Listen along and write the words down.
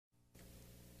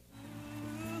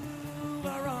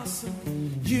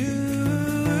You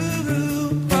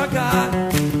are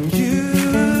God. You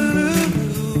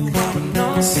are an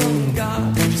awesome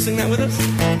God. Sing that with us.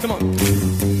 Come on.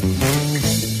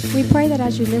 We pray that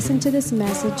as you listen to this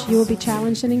message, you will be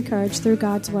challenged and encouraged through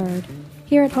God's Word.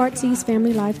 Here at Heartsease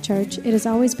Family Life Church, it has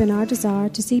always been our desire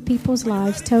to see people's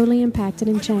lives totally impacted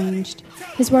and changed.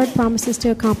 His Word promises to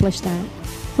accomplish that.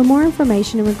 For more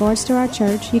information in regards to our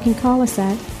church, you can call us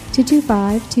at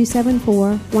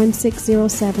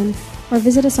 225-274-1607 or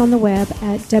visit us on the web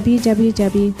at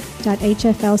www.hflc.us.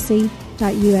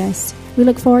 We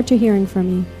look forward to hearing from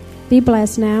you. Be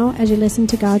blessed now as you listen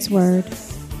to God's Word.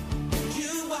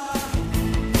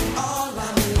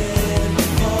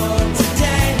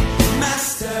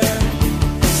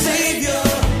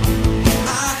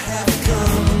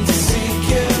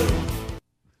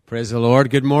 Praise the Lord.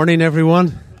 Good morning, everyone.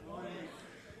 Good morning.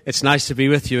 It's nice to be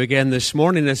with you again this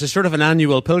morning. It's a sort of an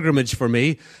annual pilgrimage for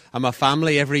me and my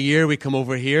family. Every year we come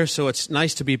over here, so it's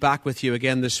nice to be back with you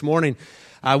again this morning.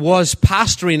 I was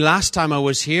pastoring last time I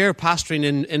was here,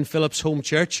 pastoring in Philip's home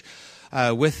church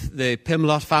with the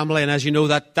Pimlott family, and as you know,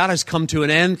 that has come to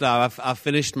an end now. I've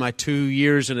finished my 2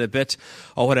 years and a bit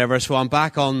or whatever, so I'm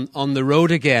back on the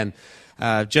road again.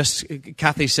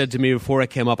 Kathy said to me before I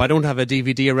came up, I don't have a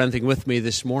DVD or anything with me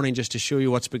this morning just to show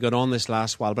you what's been going on this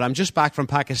last while, but I'm just back from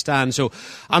Pakistan, so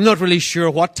I'm not really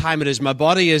sure what time it is. My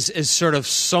body is sort of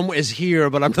is here,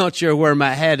 but I'm not sure where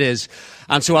my head is.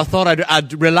 And so I thought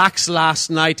I'd relax last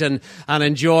night and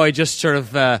enjoy just sort of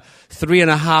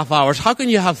 3.5 hours. How can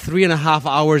you have 3.5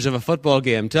 hours of a football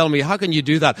game? Tell me, how can you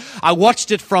do that? I watched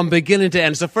it from beginning to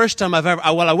end. It's the first time I've ever...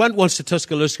 I went once to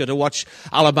Tuscaloosa to watch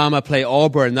Alabama play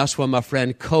Auburn. That's when my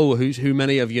friend Co, who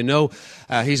many of you know,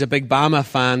 he's a big Bama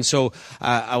fan. So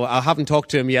I haven't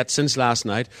talked to him yet since last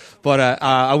night, but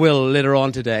I will later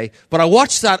on today. But I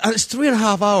watched that, and it's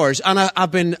 3.5 hours. And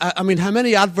how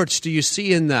many adverts do you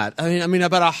see in that? I mean,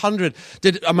 about 100.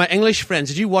 My English friends,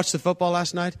 did you watch the football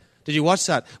last night? Did you watch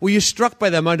that? Were you struck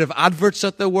by the amount of adverts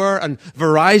that there were and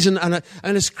Verizon? And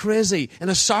it's crazy. In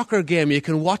a soccer game, you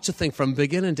can watch a thing from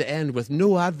beginning to end with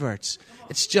no adverts.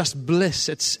 It's just bliss.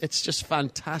 It's just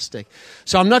fantastic.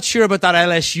 So I'm not sure about that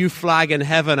LSU flag in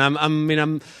heaven.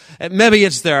 Maybe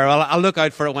it's there. I'll look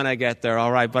out for it when I get there.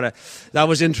 All right. But that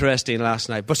was interesting last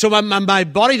night. But so my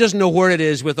body doesn't know where it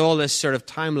is with all this sort of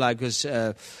time lag, because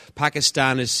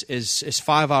Pakistan is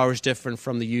 5 hours different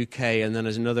from the UK, and then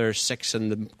there's another 6,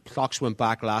 and the clocks went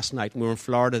back last night. And we were in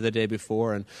Florida the day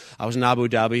before, and I was in Abu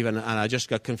Dhabi, and I just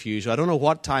got confused. I don't know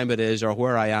what time it is or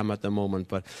where I am at the moment,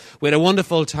 but we had a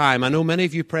wonderful time. I know many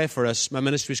of you pray for us. My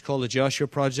ministry is called the Joshua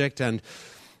Project, and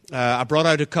I brought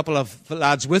out a couple of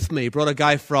lads with me. Brought a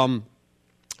guy from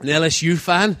an LSU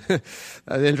fan,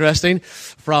 interesting,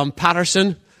 from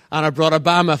Patterson, and I brought a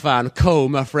Bama fan, Co,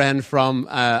 my friend from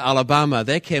Alabama.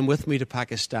 They came with me to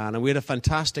Pakistan, and we had a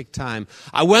fantastic time.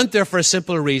 I went there for a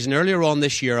simple reason. Earlier on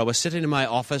this year, I was sitting in my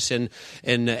office in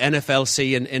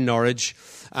NFLC in Norwich,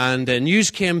 and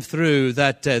news came through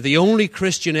that the only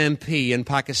Christian MP in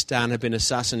Pakistan had been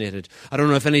assassinated. I don't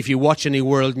know if any of you watch any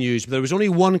world news, but there was only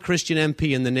one Christian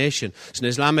MP in the nation. It's an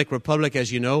Islamic republic,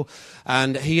 as you know,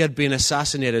 and he had been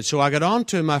assassinated. So I got on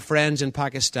to my friends in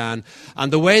Pakistan,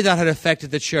 and the way that had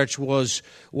affected the church was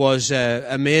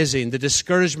amazing. The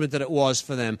discouragement that it was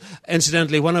for them.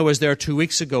 Incidentally, when I was there 2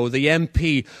 weeks ago, the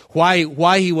MP,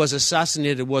 why he was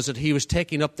assassinated was that he was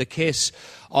taking up the case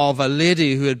of a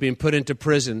lady who had been put into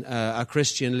prison, a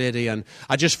Christian lady, and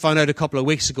I just found out a couple of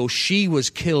weeks ago she was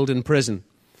killed in prison.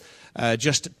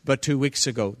 Just about 2 weeks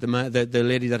ago, the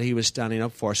lady that he was standing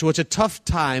up for. So it's a tough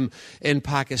time in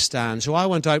Pakistan. So I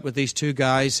went out with these two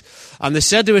guys, and they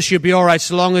said to us, you'll be all right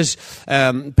so long as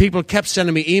people kept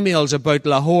sending me emails about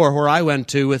Lahore, where I went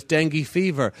to, with dengue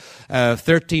fever.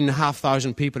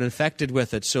 13,500 people infected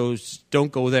with it, so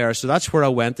don't go there. So that's where I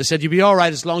went. They said, you'll be all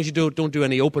right as long as you don't do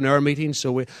any open-air meetings.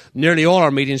 So nearly all our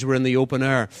meetings were in the open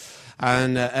air.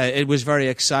 And it was very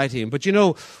exciting. But,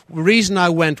 the reason I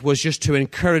went was just to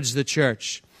encourage the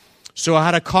church. So I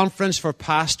had a conference for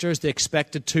pastors. They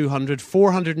expected 200.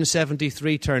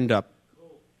 473 turned up.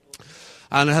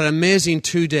 And I had an amazing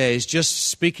 2 days just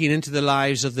speaking into the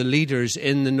lives of the leaders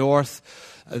in the north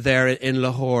there in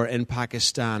Lahore, in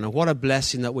Pakistan. And what a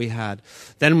blessing that we had.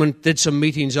 Then we did some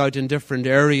meetings out in different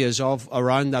areas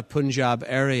around that Punjab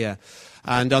area.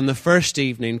 And on the first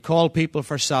evening, called people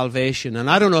for salvation. And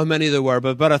I don't know how many there were,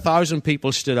 but about 1,000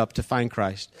 people stood up to find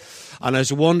Christ. And it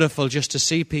was wonderful just to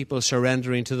see people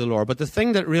surrendering to the Lord. But the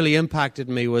thing that really impacted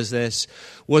me was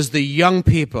the young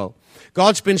people.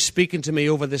 God's been speaking to me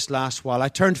over this last while. I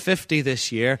turned 50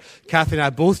 this year. Kathy and I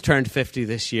both turned 50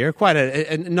 this year.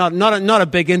 Quite not a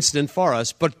big incident for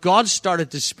us, but God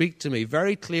started to speak to me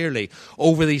very clearly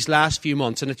over these last few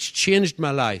months, and it's changed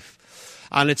my life.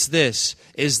 And it's this,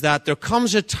 is that there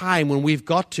comes a time when we've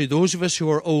got to, those of us who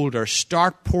are older,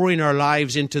 start pouring our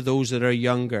lives into those that are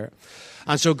younger.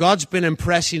 And so God's been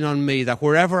impressing on me that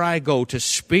wherever I go to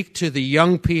speak to the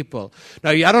young people.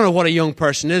 Now, I don't know what a young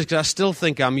person is because I still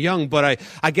think I'm young, but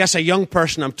I guess a young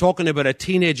person, I'm talking about a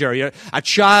teenager, a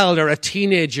child or a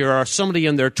teenager or somebody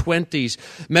in their 20s.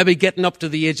 Maybe getting up to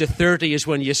the age of 30 is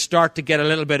when you start to get a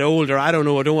little bit older. I don't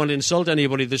know. I don't want to insult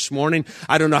anybody this morning.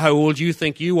 I don't know how old you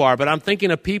think you are, but I'm thinking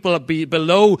of people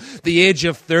below the age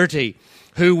of 30.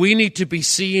 Who we need to be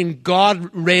seeing God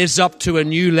raise up to a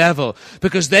new level,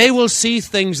 because they will see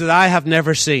things that I have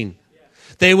never seen.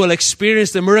 They will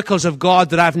experience the miracles of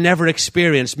God that I've never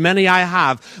experienced. Many I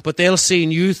have, but they'll see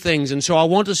new things. And so I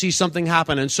want to see something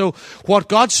happen. And so what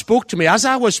God spoke to me as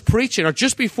I was preaching, or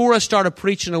just before I started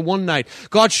preaching on one night,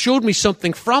 God showed me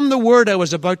something from the word I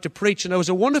was about to preach. And it was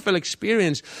a wonderful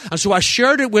experience. And so I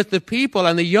shared it with the people,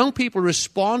 and the young people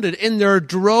responded in their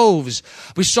droves.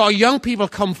 We saw young people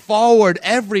come forward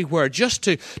everywhere just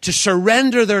to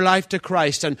surrender their life to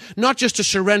Christ. And not just to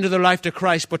surrender their life to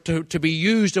Christ, but to be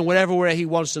used in whatever way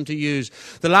He wants them to use.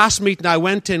 The last meeting I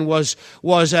went in was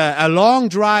a long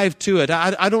drive to it.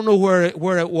 I don't know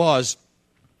where it was.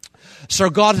 Sir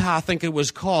Godha, I think it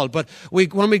was called. But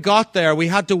when we got there, we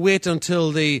had to wait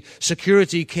until the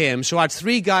security came. So I had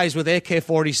 3 guys with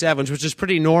AK-47s, which is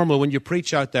pretty normal when you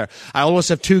preach out there. I always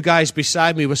have 2 guys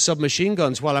beside me with submachine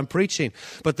guns while I'm preaching.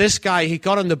 But this guy, he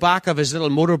got on the back of his little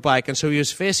motorbike, and so he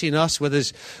was facing us with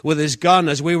his gun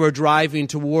as we were driving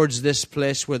towards this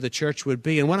place where the church would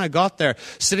be. And when I got there,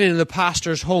 sitting in the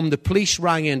pastor's home, the police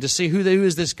rang in to see who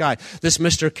is this guy, this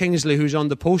Mr. Kingsley who's on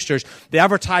the posters. They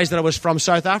advertised that I was from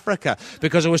South Africa,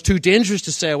 because it was too dangerous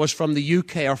to say I was from the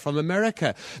UK or from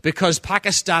America, because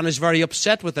Pakistan is very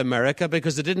upset with America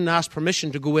because they didn't ask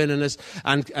permission to go in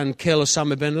and kill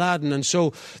Osama bin Laden. And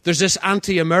so there's this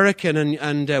anti-American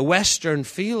and Western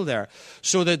feel there,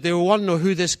 so that they want to know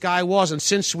who this guy was. And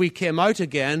since we came out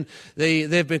again,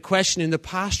 they've been questioning the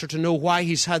pastor to know why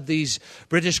he's had these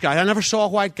British guys. I never saw a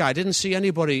white guy. I didn't see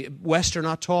anybody Western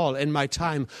at all in my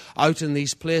time out in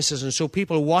these places. And so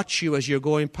people watch you as you're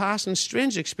going past, and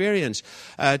strange experience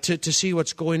to see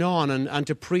what's going on and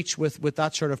to preach with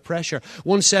that sort of pressure.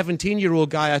 One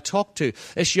 17-year-old guy I talked to,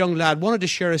 this young lad wanted to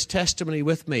share his testimony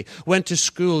with me, went to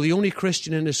school, the only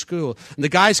Christian in his school. And the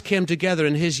guys came together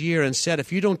in his year and said,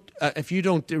 if you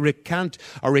don't recant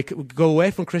or go away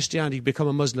from Christianity, become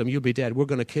a Muslim, you'll be dead. We're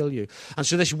going to kill you. And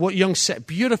so this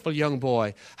beautiful young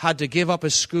boy had to give up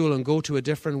his school and go to a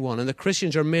different one. And the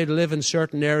Christians are made to live in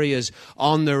certain areas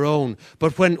on their own.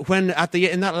 But when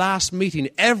in that last meeting,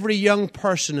 every young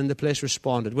person in the place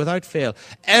responded without fail.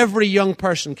 Every young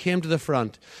person came to the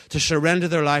front to surrender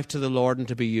their life to the Lord and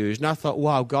to be used. And I thought,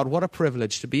 wow, God, what a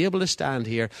privilege to be able to stand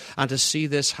here and to see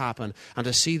this happen, and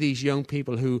to see these young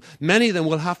people who, many of them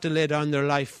will have to lay down their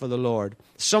life for the Lord.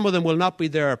 Some of them will not be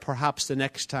there perhaps the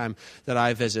next time that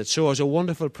I visit. So it was a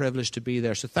wonderful privilege to be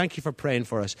there. So thank you for praying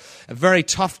for us. A very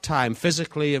tough time.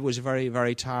 Physically, it was very,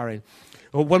 very tiring.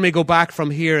 When we go back from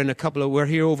here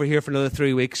we're over here for another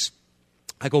 3 weeks.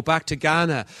 I go back to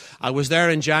Ghana. I was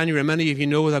there in January. Many of you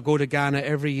know that I go to Ghana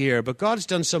every year. But God's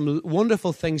done some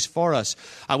wonderful things for us.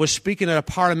 I was speaking at a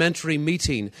parliamentary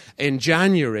meeting in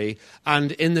January,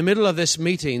 and in the middle of this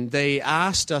meeting, they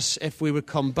asked us if we would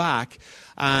come back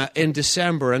in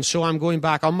December. And so I'm going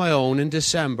back on my own in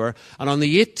December. And on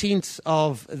the 18th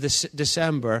of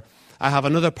December, I have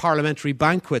another parliamentary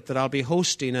banquet that I'll be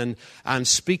hosting and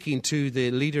speaking to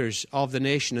the leaders of the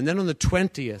nation. And then on the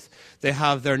 20th, they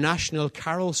have their national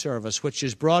carol service, which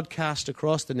is broadcast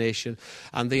across the nation.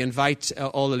 And they invite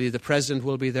all the president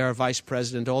will be there, vice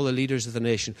president, all the leaders of the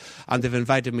nation. And they've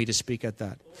invited me to speak at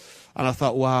that. And I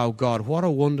thought, wow, God, what a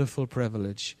wonderful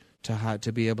privilege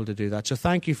to be able to do that. So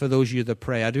thank you for those of you that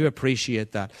pray. I do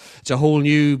appreciate that. It's a whole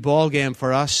new ball game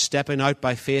for us, stepping out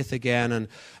by faith again,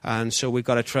 and so we've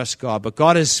got to trust God. But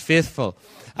God is faithful,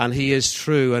 and He is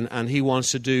true, and He wants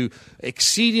to do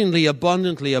exceedingly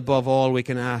abundantly above all we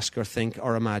can ask or think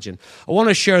or imagine. I want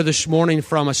to share this morning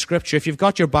from a scripture. If you've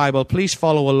got your Bible, please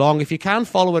follow along. If you can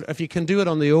follow it, if you can do it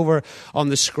on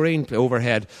the screen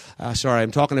overhead. Sorry,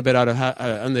 I'm talking a bit out of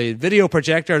on the video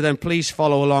projector. Then please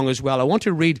follow along as well. I want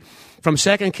to read from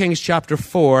 2 Kings chapter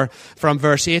 4, from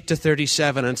verse 8 to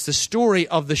 37. And it's the story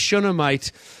of the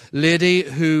Shunammite lady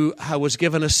who was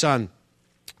given a son.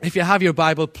 If you have your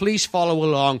Bible, please follow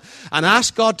along and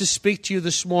ask God to speak to you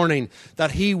this morning,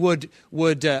 that he would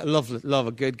love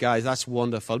a good, guys. That's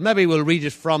wonderful. Maybe we'll read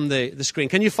it from the screen.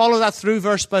 Can you follow that through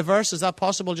verse by verse? Is that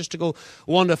possible, just to go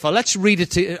wonderful? Let's read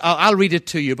it. I'll read it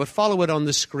to you, but follow it on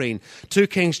the screen. 2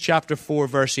 Kings chapter 4,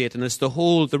 verse 8, and it's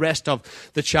the rest of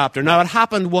the chapter. Now, it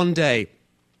happened one day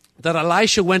that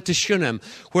Elisha went to Shunem,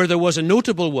 where there was a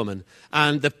notable woman,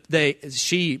 and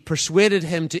she persuaded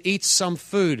him to eat some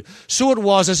food. So it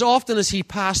was, as often as he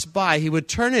passed by, he would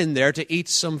turn in there to eat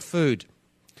some food.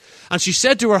 And she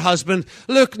said to her husband,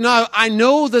 "Look, now, I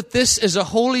know that this is a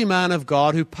holy man of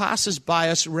God who passes by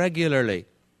us regularly.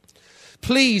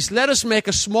 Please, let us make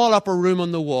a small upper room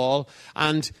on the wall,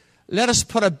 and let us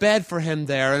put a bed for him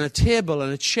there, and a table,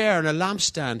 and a chair, and a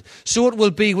lampstand. So it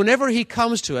will be, whenever he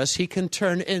comes to us, he can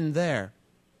turn in there."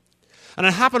 And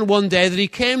it happened one day that he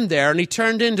came there, and he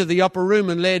turned into the upper room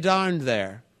and lay down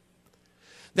there.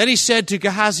 Then he said to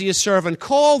Gehazi, his servant,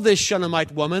 "Call this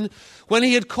Shunammite woman." When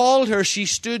he had called her, she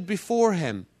stood before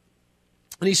him.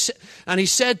 And he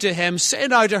said to him, "Say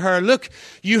now to her, look,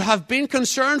 you have been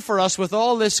concerned for us with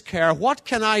all this care. What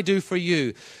can I do for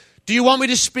you? Do you want me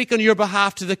to speak on your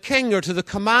behalf to the king or to the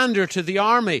commander of the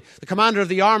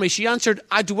army? She answered,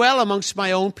 "I dwell amongst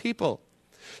my own people."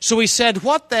 So he said,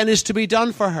 "What then is to be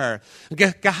done for her?"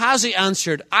 Gehazi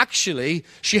answered, "Actually,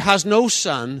 she has no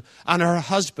son, and her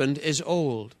husband is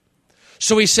old."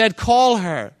 So he said, "Call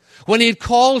her." When he had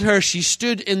called her, she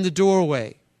stood in the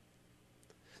doorway.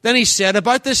 Then he said,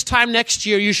 "About this time next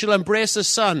year you shall embrace a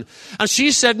son." And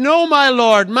she said, "No, my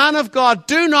lord, man of God,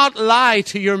 do not lie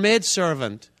to your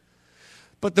maidservant."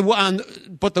 But the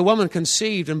woman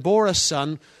conceived and bore a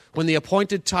son when the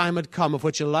appointed time had come, of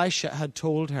which Elisha had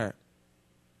told her.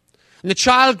 And the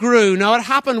child grew. Now it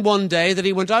happened one day that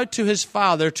he went out to his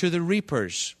father to the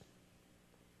reapers.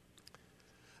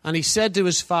 And he said to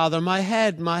his father, "My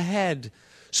head, my head."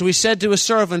 So he said to his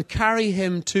servant, "Carry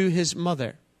him to his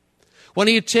mother." When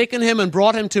he had taken him and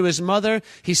brought him to his mother,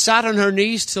 he sat on her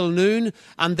knees till noon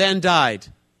and then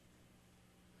died.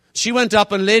 She went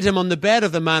up and laid him on the bed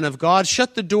of the man of God,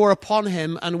 shut the door upon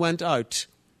him, and went out.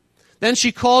 Then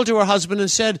she called to her husband and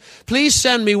said, "Please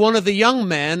send me one of the young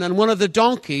men and one of the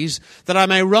donkeys, that I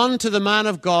may run to the man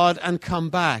of God and come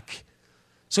back."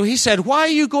 So he said, "Why are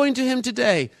you going to him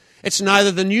today? It's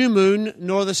neither the new moon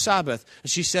nor the Sabbath."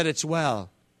 And she said, "It's well."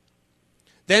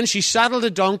 Then she saddled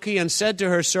a donkey and said to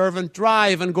her servant,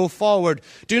 "Drive and go forward.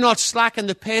 Do not slacken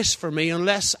the pace for me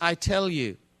unless I tell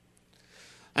you."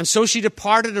 And so she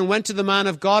departed and went to the man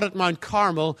of God at Mount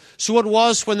Carmel. So it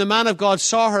was, when the man of God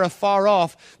saw her afar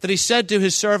off, that he said to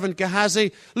his servant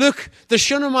Gehazi, "Look, the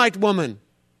Shunammite woman.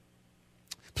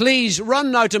 Please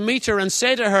run now to meet her and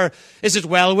say to her, 'Is it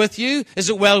well with you? Is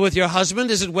it well with your husband?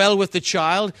 Is it well with the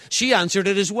child?' She answered,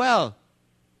 'It is well.'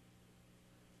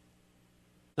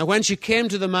 Now when she came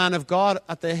to the man of God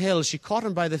at the hill, she caught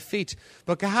him by the feet.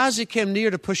 But Gehazi came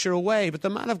near to push her away. But the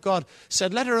man of God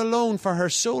said, 'Let her alone, for her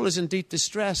soul is in deep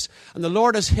distress, and the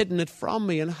Lord has hidden it from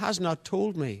me and has not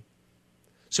told me.'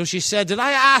 So she said, 'Did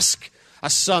I ask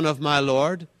a son of my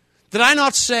Lord? Did I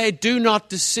not say, do not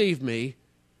deceive me?'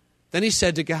 Then he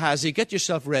said to Gehazi, 'Get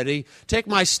yourself ready, take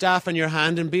my staff in your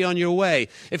hand and be on your way.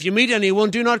 If you meet anyone,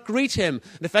 do not greet him.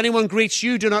 And if anyone greets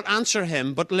you, do not answer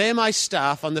him, but lay my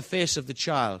staff on the face of the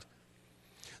child.'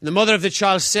 And the mother of the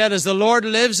child said, 'As the Lord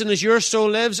lives and as your soul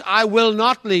lives, I will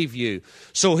not leave you.'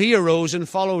 So he arose and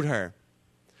followed her.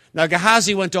 Now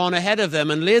Gehazi went on ahead of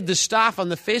them and laid the staff on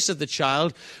the face of the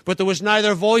child, but there was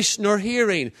neither voice nor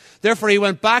hearing. Therefore he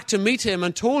went back to meet him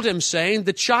and told him, saying,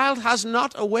 'The child has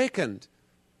not awakened.'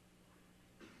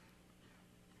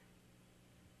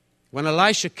 When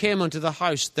Elisha came unto the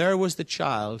house, there was the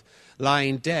child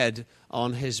lying dead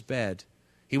on his bed.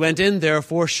 He went in,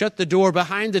 therefore, shut the door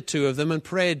behind the two of them, and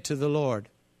prayed to the Lord.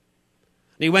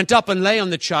 And he went up and lay on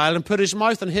the child, and put his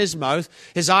mouth on his mouth,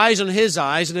 his eyes on his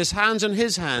eyes, and his hands on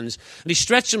his hands. And he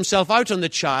stretched himself out on the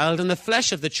child, and the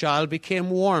flesh of the child became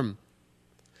warm.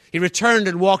 He returned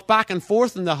and walked back and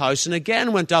forth in the house, and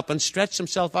again went up and stretched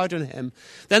himself out on him.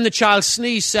 Then the child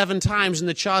sneezed 7 times, and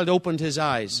the child opened his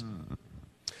eyes.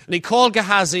 And he called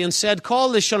Gehazi and said, 'Call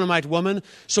this Shunammite woman.'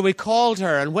 So he called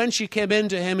her, and when she came in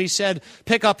to him, he said,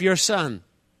 'Pick up your son.'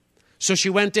 So she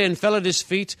went in, fell at his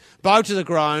feet, bowed to the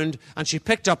ground, and she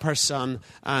picked up her son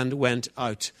and went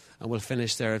out." And we'll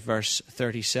finish there at verse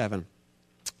 37.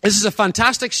 This is a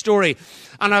fantastic story,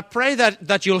 and I pray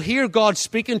that you'll hear God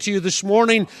speaking to you this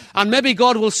morning, and maybe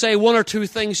God will say one or two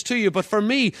things to you. But for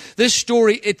me, this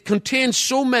story, it contains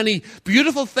so many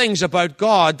beautiful things about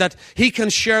God that He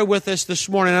can share with us this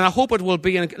morning, and I hope it will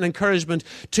be an encouragement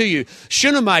to you.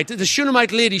 The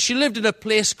Shunammite lady, she lived in a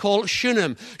place called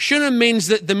Shunem. Shunem means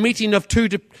the meeting of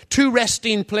two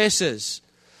resting places.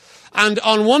 And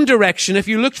on one direction, if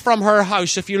you looked from her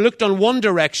house, if you looked on one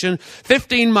direction,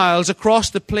 15 miles across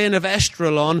the plain of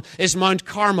Esdraelon is Mount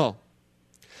Carmel.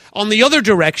 On the other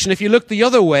direction, if you look the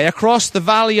other way, across the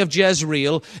valley of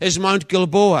Jezreel is Mount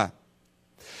Gilboa.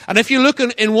 And if you look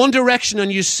in one direction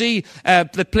and you see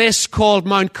the place called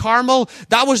Mount Carmel,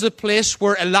 that was the place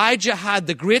where Elijah had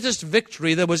the greatest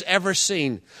victory that was ever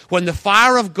seen. When the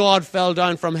fire of God fell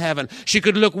down from heaven, she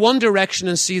could look one direction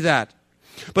and see that.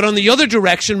 But on the other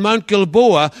direction, Mount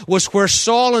Gilboa was where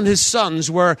Saul and his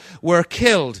sons were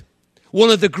killed.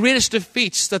 One of the greatest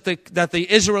defeats that the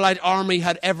Israelite army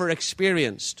had ever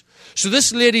experienced. So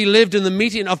this lady lived in the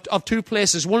meeting of two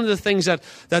places. One of the things that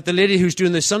the lady who's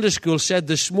doing the Sunday school said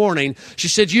this morning, she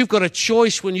said, you've got a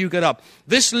choice when you get up.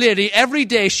 This lady, every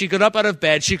day she got up out of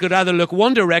bed, she could either look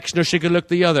one direction or she could look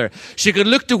the other. She could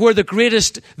look to where the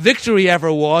greatest victory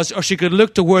ever was, or she could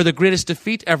look to where the greatest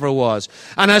defeat ever was.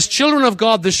 And as children of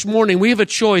God this morning, we have a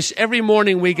choice. Every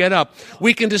morning we get up.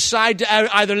 We can decide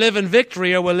to either live in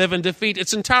victory or we'll live in defeat.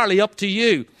 It's entirely up to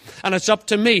you. And it's up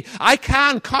to me. I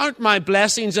can count my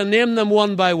blessings and name them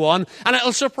one by one, and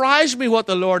it'll surprise me what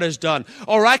the Lord has done.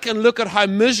 Or I can look at how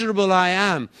miserable I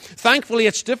am. Thankfully,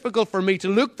 it's difficult for me to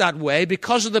look that way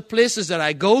because of the places that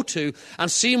I go to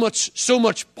and see so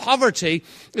much poverty.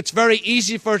 It's very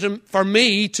easy for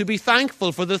me to be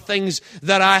thankful for the things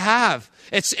that I have.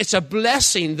 It's a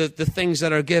blessing, the things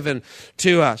that are given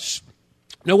to us.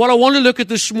 Now, what I want to look at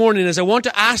this morning is I want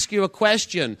to ask you a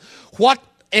question. What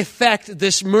effect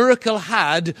this miracle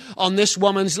had on this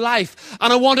woman's life?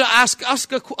 And I want to ask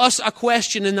us a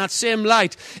question in that same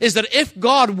light, is that if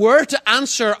God were to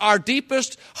answer our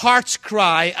deepest heart's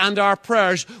cry and our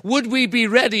prayers, would we be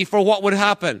ready for what would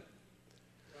happen?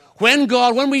 When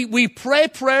we pray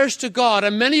prayers to God,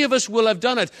 and many of us will have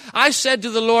done it. I said to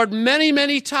the Lord many,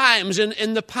 many times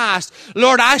in the past,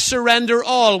 Lord, I surrender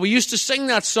all. We used to sing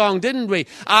that song, didn't we?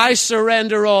 I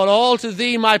surrender all to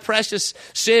thee, my precious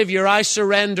Savior, I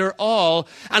surrender all.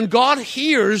 And God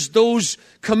hears those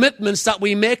commitments that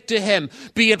we make to Him,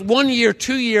 be it 1 year,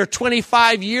 2 year,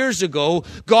 25 years ago.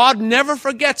 God never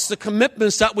forgets the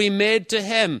commitments that we made to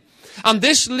Him. And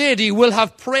this lady will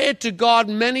have prayed to God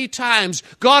many times,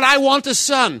 God, I want a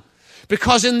son.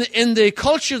 Because in the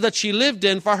culture that she lived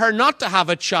in, for her not to have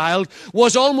a child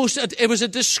was it was a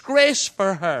disgrace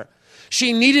for her.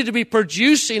 She needed to be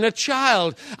producing a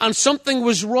child, and something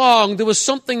was wrong. There was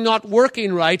something not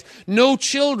working right. No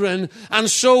children, and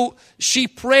so she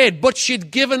prayed, but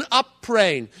she'd given up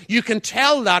praying. You can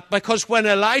tell that because when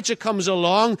Elijah comes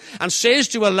along and says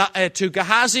to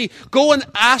Gehazi, go and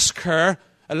ask her,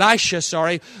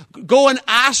 go and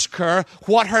ask her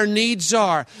what her needs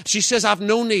are. She says, I've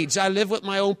no needs. I live with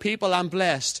my own people. I'm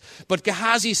blessed. But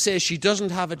Gehazi says she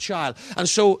doesn't have a child. And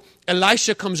so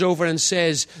Elisha comes over and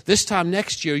says, this time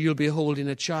next year, you'll be holding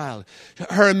a child.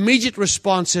 Her immediate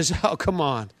response is, oh, come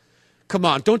on.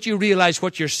 Don't you realize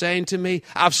what you're saying to me?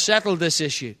 I've settled this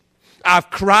issue.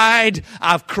 I've cried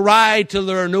till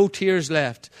there are no tears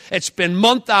left. It's been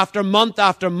month after month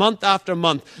after month after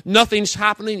month. Nothing's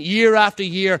happening. Year after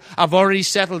year, I've already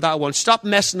settled that one. Stop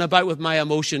messing about with my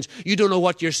emotions. You don't know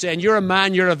what you're saying. You're a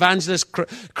man, you're an evangelist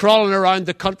crawling around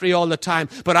the country all the time.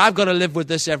 But I've got to live with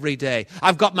this every day.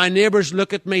 I've got my neighbors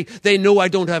look at me. They know I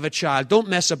don't have a child. Don't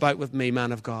mess about with me,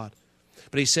 man of God.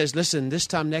 But he says, listen, this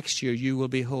time next year, you will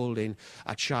be holding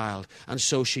a child. And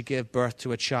so she gave birth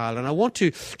to a child. And I want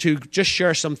to just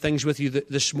share some things with you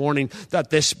this morning that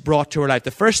this brought to her life.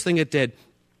 The first thing it did,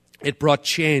 it brought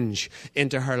change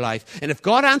into her life. And if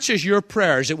God answers your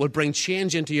prayers, it will bring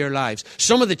change into your lives.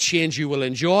 Some of the change you will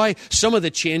enjoy, some of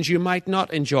the change you might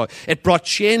not enjoy. It brought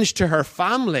change to her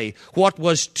family. What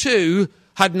was 2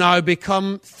 had now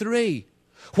become 3.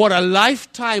 What a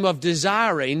lifetime of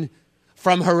desiring,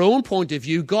 from her own point of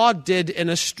view, God did in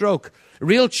a stroke.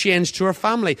 Real change to her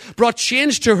family. Brought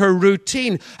change to her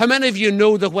routine. How many of you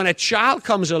know that when a child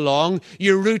comes along,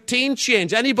 your routine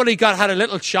changes? Anybody had a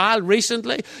little child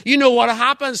recently? You know what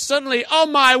happens? Suddenly, oh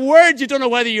my word, you don't know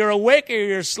whether you're awake or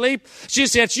you're asleep. She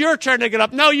says, it's your turn to get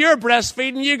up. No, you're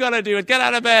breastfeeding. You got to do it. Get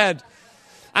out of bed.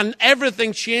 And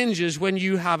everything changes when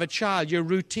you have a child. Your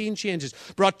routine changes.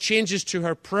 Brought changes to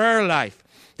her prayer life.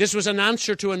 This was an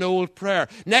answer to an old prayer.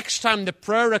 Next time the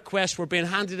prayer requests were being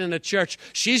handed in a church,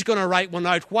 she's going to write one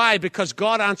out. Why? Because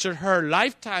God answered her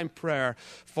lifetime prayer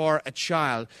for a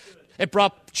child. It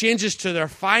brought changes to their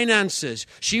finances.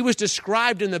 She was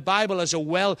described in the Bible as the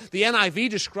NIV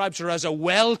describes her as a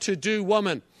well-to-do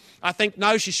woman. I think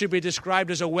now she should be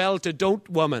described as a well-to-don't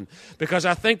woman. Because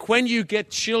I think when you get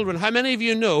children, how many of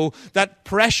you know that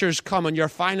pressures come on your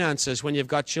finances when you've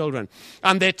got children?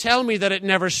 And they tell me that it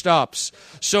never stops.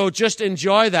 So just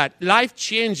enjoy that. Life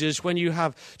changes when you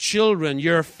have children.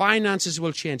 Your finances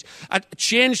will change. A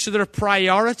change to their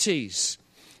priorities.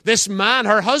 This man,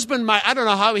 her husband, I don't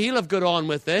know how he'll have got on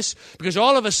with this, because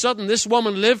all of a sudden this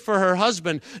woman lived for her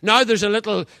husband. Now there's a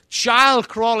little child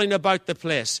crawling about the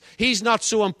place. He's not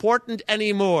so important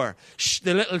anymore.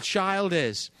 The little child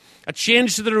is. A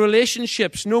change to the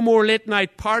relationships. No more late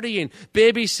night partying.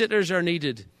 Babysitters are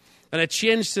needed. And a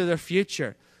change to their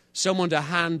future. Someone to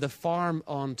hand the farm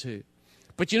on to.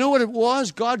 But you know what it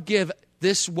was? God gave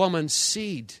this woman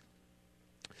seed.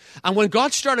 And when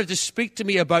God started to speak to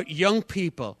me about young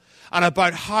people and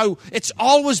about how it's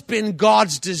always been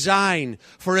God's design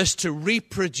for us to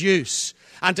reproduce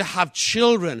and to have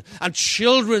children and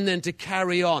children then to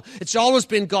carry on. It's always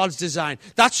been God's design.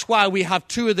 That's why we have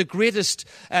two of the greatest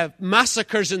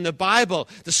massacres in the Bible.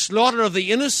 The slaughter of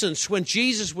the innocents when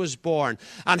Jesus was born.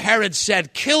 And Herod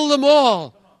said, kill them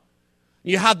all.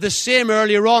 You had the same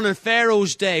earlier on in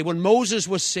Pharaoh's day when Moses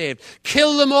was saved.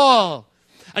 Kill them all.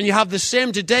 And you have the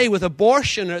same today with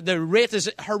abortion. The rate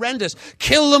is horrendous.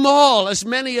 Kill them all, as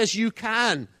many as you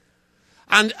can.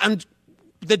 And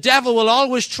the devil will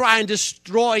always try and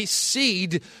destroy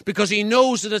seed because he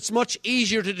knows that it's much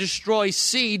easier to destroy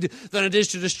seed than it is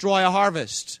to destroy a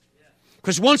harvest.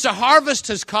 Because once a harvest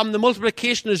has come, the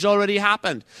multiplication has already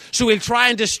happened. So he'll try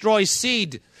and destroy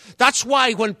seed. That's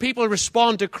why when people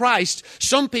respond to Christ,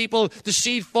 some people, the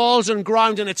seed falls on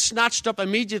ground and it's snatched up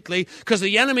immediately because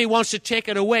the enemy wants to take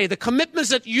it away. The commitments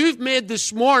that you've made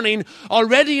this morning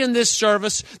already in this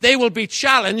service, they will be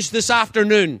challenged this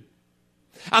afternoon.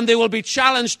 And they will be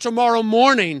challenged tomorrow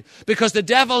morning because the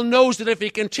devil knows that if he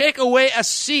can take away a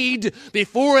seed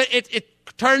before it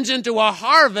turns into a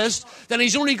harvest, then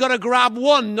he's only got to grab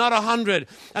one, not 100.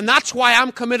 And that's why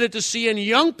I'm committed to seeing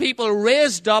young people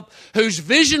raised up whose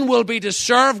vision will be to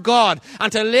serve God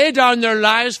and to lay down their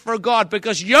lives for God,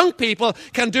 because young people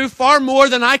can do far more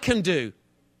than I can do.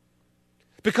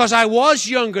 Because I was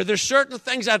younger, there's certain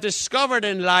things I've discovered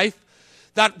in life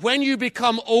that when you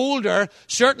become older,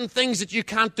 certain things that you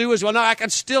can't do as well. Now, I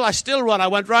still run. I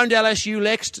went round LSU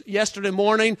Lakes yesterday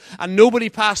morning, and nobody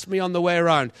passed me on the way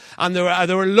around. And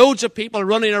there were loads of people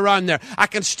running around there. I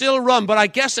can still run, but I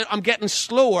guess I'm getting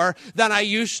slower than I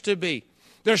used to be.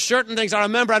 There's certain things I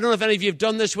remember. I don't know if any of you have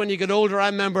done this when you get older. I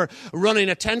remember running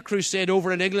a tent crusade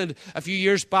over in England a few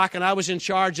years back, and I was in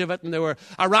charge of it. And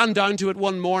I ran down to it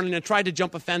one morning and tried to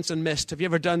jump a fence and missed. Have you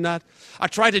ever done that? I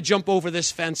tried to jump over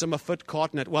this fence and my foot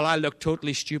caught in it. Well, I looked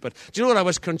totally stupid. Do you know what I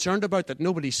was concerned about? That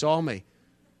nobody saw me,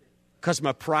 because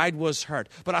my pride was hurt.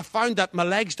 But I found that my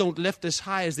legs don't lift as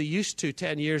high as they used to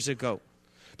 10 years ago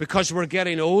because we're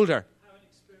getting older. I haven't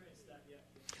experienced that yet.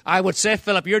 I would say,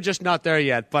 Philip, you're just not there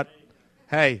yet, but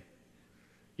hey,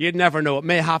 you'd never know. It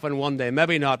may happen one day.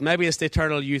 Maybe not. Maybe it's the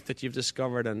eternal youth that you've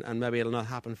discovered, and maybe it'll not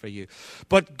happen for you.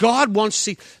 But God wants to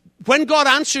see. When God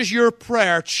answers your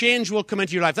prayer, change will come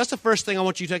into your life. That's the first thing I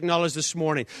want you to acknowledge this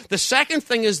morning. The second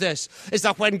thing is this, is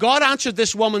that when God answered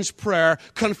this woman's prayer,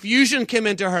 confusion came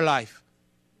into her life.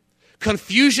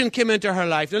 Confusion came into her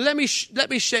life. Now let me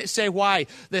say why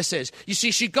this is. You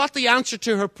see, she got the answer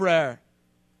to her prayer.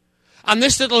 And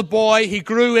this little boy, he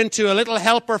grew into a little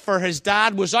helper for his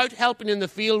dad, was out helping in the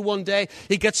field one day.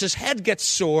 His head gets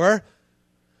sore,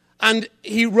 and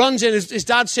he runs in. His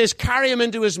dad says, carry him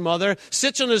into his mother,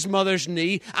 sits on his mother's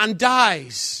knee, and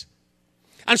dies.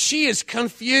 And she is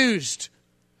confused.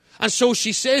 And so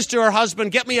she says to her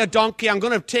husband, get me a donkey, I'm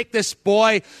going to take this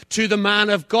boy to the man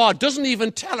of God. Doesn't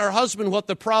even tell her husband what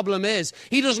the problem is.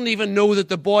 He doesn't even know that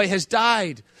the boy has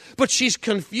died. But she's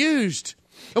confused.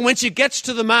 And when she gets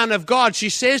to the man of God, she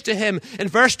says to him in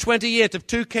verse 28 of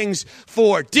 2 Kings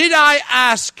 4, did I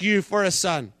ask you for a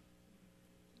son?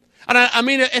 And I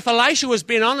mean, if Elisha was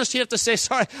being honest, he'd have to say,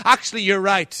 sorry, actually, you're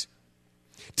right.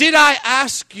 Did I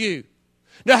ask you?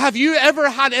 Now, have you ever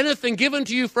had anything given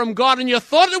to you from God and you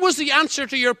thought it was the answer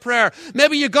to your prayer?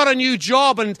 Maybe you got a new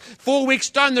job and 4 weeks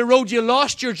down the road you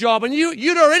lost your job and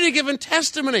you'd already given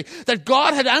testimony that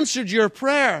God had answered your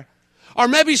prayer. Or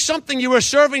maybe something you were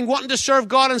serving, wanting to serve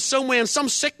God in some way, and some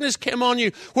sickness came on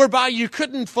you whereby you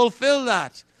couldn't fulfill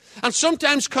that. And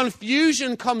sometimes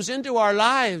confusion comes into our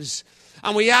lives.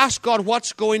 And we ask God,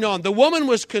 what's going on? The woman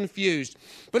was confused.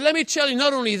 But let me tell you,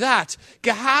 not only that,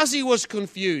 Gehazi was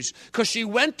confused because she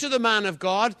went to the man of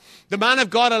God. The man of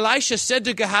God, Elisha, said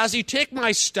to Gehazi, take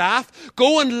my staff,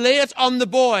 go and lay it on the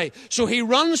boy. So he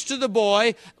runs to the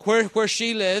boy where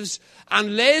she lives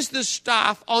and lays the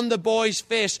staff on the boy's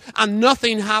face, and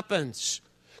nothing happens.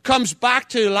 Comes back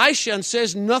to Elisha and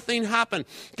says nothing happened.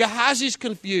 Gehazi's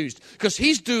confused because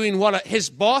he's doing what his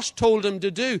boss told him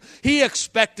to do. He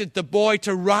expected the boy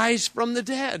to rise from the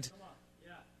dead.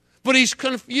 But he's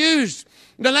confused.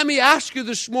 Now let me ask you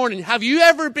this morning, have you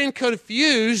ever been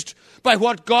confused by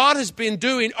what God has been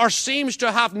doing or seems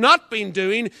to have not been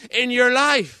doing in your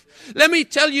life? Let me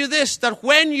tell you this, that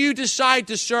when you decide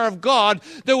to serve God,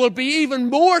 there will be even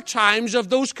more times of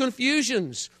those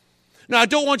confusions. Now, I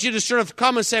don't want you to sort of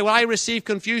come and say, well, I received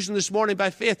confusion this morning by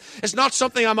faith. It's not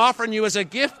something I'm offering you as a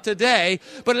gift today.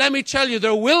 But let me tell you,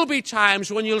 there will be times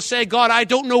when you'll say, God, I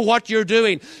don't know what you're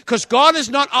doing. Because God is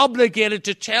not obligated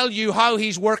to tell you how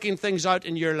he's working things out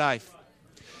in your life.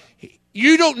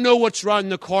 You don't know what's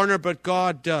round the corner, but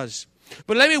God does.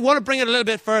 But let me want to bring it a little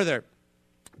bit further.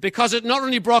 Because it not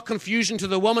only brought confusion to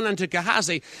the woman and to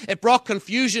Gehazi, it brought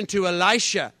confusion to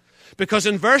Elisha. Because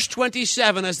in verse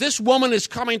 27, as this woman is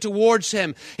coming towards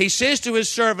him, he says to his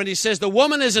servant, he says, the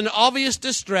woman is in obvious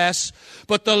distress,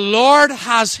 but the Lord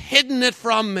has hidden it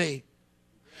from me.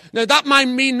 Now that might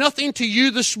mean nothing to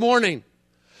you this morning.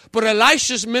 But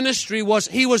Elisha's ministry was,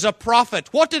 he was a prophet.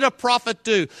 What did a prophet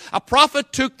do? A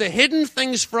prophet took the hidden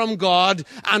things from God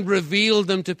and revealed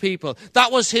them to people.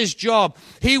 That was his job.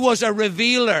 He was a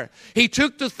revealer. He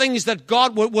took the things that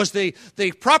God was the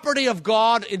property of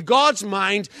God in God's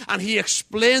mind, and he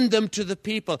explained them to the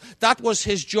people. That was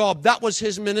his job. That was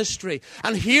his ministry.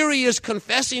 And here he is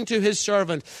confessing to his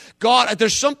servant, God,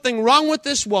 there's something wrong with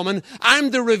this woman. I'm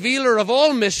the revealer of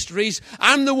all mysteries.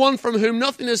 I'm the one from whom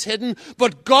nothing is hidden,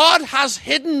 but God has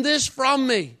hidden this from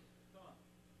me.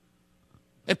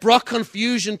 It brought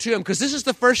confusion to him because this is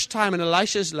the first time in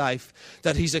Elisha's life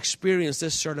that he's experienced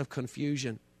this sort of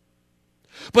confusion.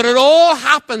 But it all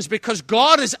happens because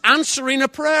God is answering a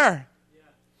prayer.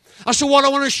 And so what I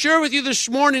want to share with you this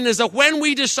morning is that when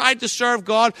we decide to serve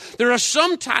God, there are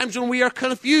some times when we are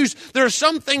confused. There are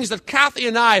some things that Kathy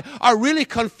and I are really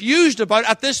confused about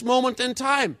at this moment in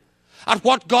time. At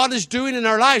what God is doing in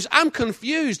our lives. I'm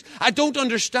confused. I don't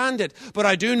understand it. But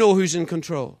I do know who's in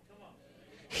control.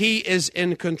 He is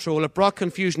in control. It brought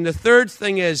confusion. The third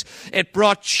thing is, it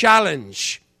brought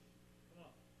challenge.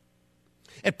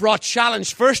 It brought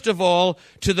challenge, first of all,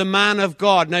 to the man of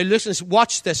God. Now listen,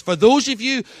 watch this. For those of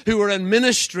you who are in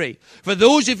ministry, for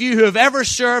those of you who have ever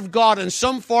served God in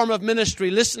some form of ministry,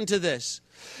 listen to this.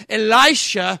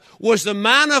 Elisha was the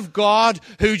man of God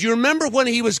who, do you remember when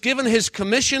he was given his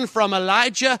commission from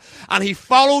Elijah and he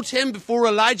followed him before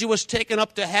Elijah was taken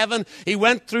up to heaven? He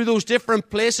went through those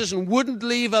different places and wouldn't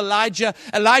leave Elijah.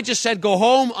 Elijah said, go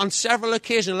home on several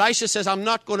occasions. Elisha says, I'm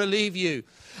not going to leave you.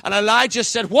 And Elijah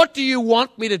said, what do you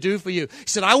want me to do for you? He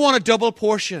said, I want a double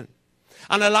portion.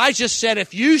 And Elijah said,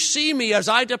 if you see me as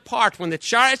I depart, when the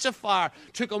chariots of fire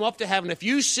took him up to heaven, if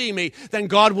you see me, then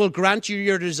God will grant you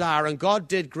your desire. And God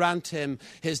did grant him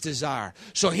his desire.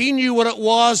 So he knew what it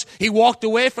was. He walked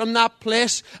away from that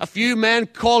place. A few men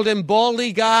called him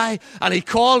Baldy Guy. And he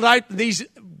called out, these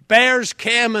bears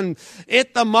came and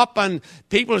ate them up. And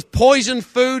people poisoned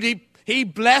food. He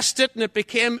blessed it and it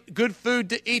became good food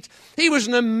to eat. He was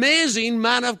an amazing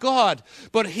man of God.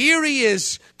 But here he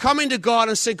is coming to God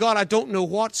and saying, God, I don't know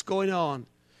what's going on.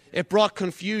 It brought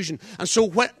confusion. And so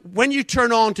when you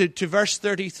turn on to verse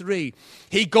 33,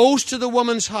 he goes to the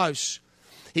woman's house.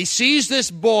 He sees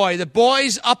this boy. The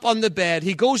boy's up on the bed.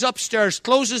 He goes upstairs,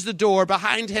 closes the door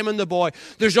behind him and the boy.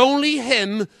 There's only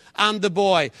him and the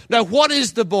boy. Now, what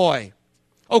is the boy?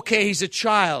 Okay, he's a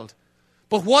child.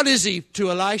 But what is he to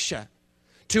Elisha?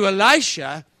 To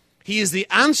Elisha, he is the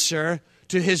answer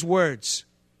to his words.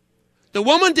 The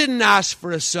woman didn't ask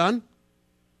for a son.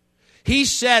 He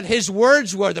said his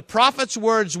words were, the prophet's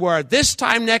words were, this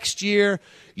time next year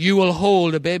you will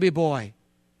hold a baby boy.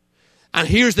 And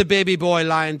here's the baby boy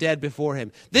lying dead before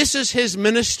him. This is his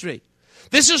ministry.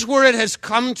 This is where it has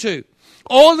come to.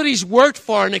 All that he's worked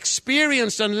for and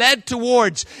experienced and led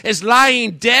towards is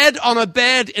lying dead on a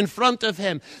bed in front of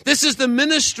him. This is the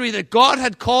ministry that God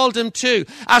had called him to.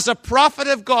 As a prophet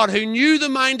of God who knew the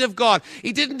mind of God,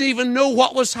 he didn't even know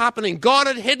what was happening. God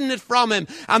had hidden it from him.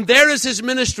 And there is his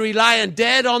ministry lying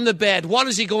dead on the bed. What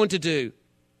is he going to do?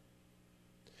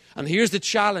 And here's the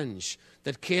challenge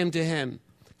that came to him.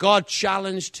 God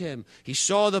challenged him. He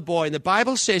saw the boy. And the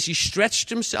Bible says he stretched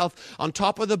himself on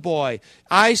top of the boy,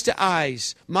 eyes to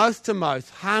eyes, mouth to mouth,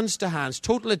 hands to hands,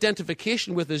 total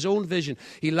identification with his own vision.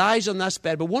 He lies on that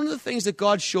bed. But one of the things that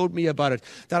God showed me about it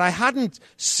that I hadn't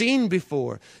seen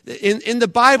before, in the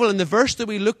Bible, in the verse that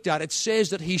we looked at, it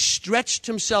says that he stretched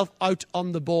himself out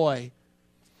on the boy.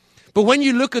 But when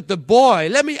you look at the boy,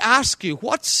 let me ask you,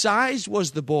 what size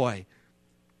was the boy?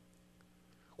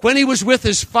 When he was with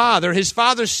his father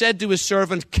said to his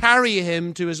servant, carry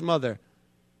him to his mother.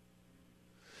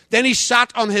 Then he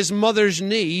sat on his mother's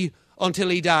knee until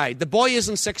he died. The boy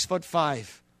isn't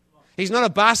 6'5". He's not a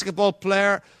basketball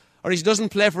player, or he doesn't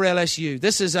play for LSU.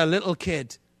 This is a little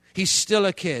kid. He's still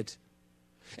a kid.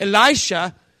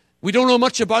 Elisha, we don't know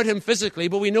much about him physically,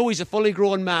 but we know he's a fully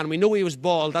grown man. We know he was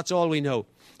bald. That's all we know.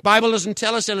 Bible doesn't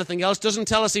tell us anything else. Doesn't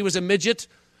tell us he was a midget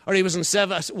or he was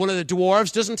one of the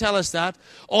dwarves. Doesn't tell us that.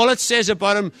 All it says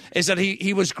about him is that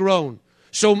he was grown.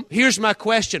 So here's my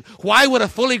question. Why would a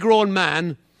fully grown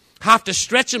man have to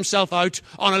stretch himself out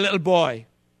on a little boy?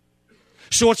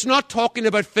 So it's not talking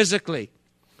about physically,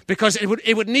 because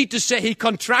it would need to say he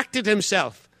contracted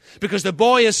himself because the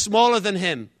boy is smaller than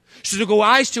him. So to go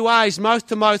eyes to eyes, mouth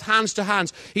to mouth, hands to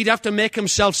hands, he'd have to make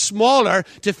himself smaller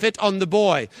to fit on the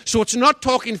boy. So it's not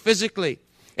talking physically.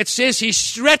 It says he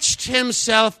stretched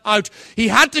himself out. He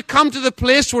had to come to the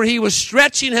place where he was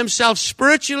stretching himself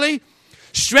spiritually,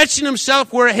 stretching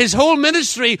himself where his whole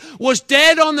ministry was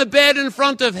dead on the bed in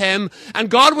front of him. And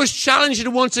God was challenging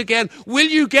him once again. Will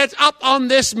you get up on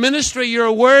this ministry,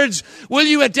 your words? Will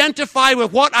you identify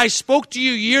with what I spoke to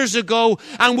you years ago?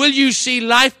 And will you see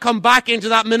life come back into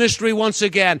that ministry once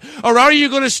again? Or are you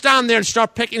going to stand there and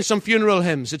start picking some funeral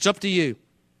hymns? It's up to you.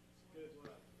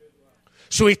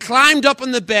 So he climbed up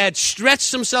in the bed,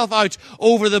 stretched himself out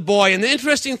over the boy. And the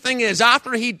interesting thing is,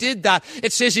 after he did that,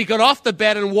 it says he got off the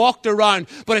bed and walked around.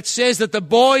 But it says that the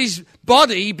boy's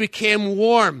body became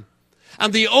warm.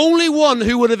 And the only one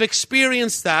who would have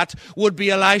experienced that would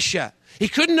be Elisha. He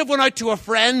couldn't have went out to a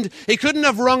friend. He couldn't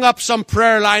have rung up some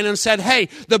prayer line and said, hey,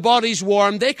 the body's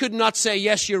warm. They could not say,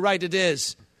 yes, you're right, it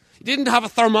is. He didn't have a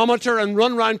thermometer and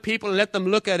run around people and let them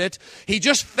look at it. He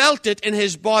just felt it in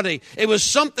his body. It was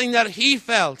something that he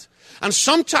felt. And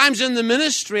sometimes in the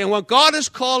ministry and what God has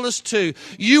called us to,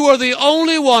 you are the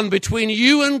only one between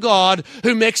you and God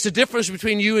who makes the difference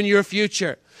between you and your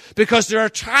future. Because there are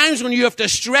times when you have to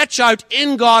stretch out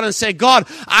in God and say, God,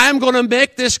 I'm going to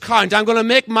make this count. I'm going to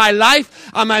make my life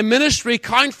and my ministry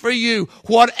count for you,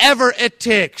 whatever it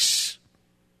takes.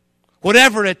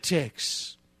 Whatever it takes.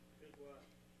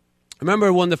 I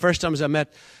remember one of the first times I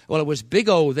met, well, it was Big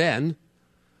O then,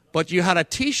 but you had a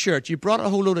T-shirt. You brought a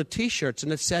whole load of T-shirts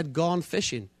and it said, gone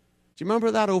fishing. Do you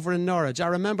remember that over in Norwich? I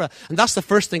remember. And that's the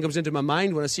first thing that comes into my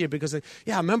mind when I see it, because, I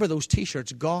remember those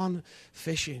T-shirts, gone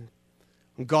fishing.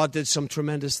 And God did some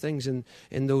tremendous things in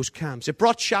those camps. It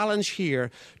brought challenge here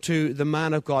to the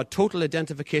man of God, total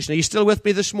identification. Are you still with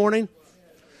me this morning?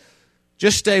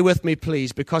 Just stay with me,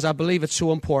 please, because I believe it's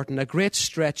so important. A great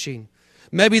stretching.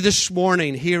 Maybe this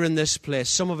morning here in this place,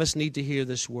 some of us need to hear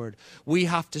this word. We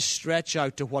have to stretch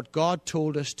out to what God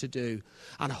told us to do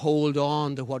and hold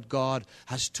on to what God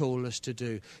has told us to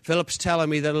do. Philip's telling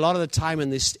me that a lot of the time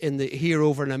here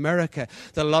over in America,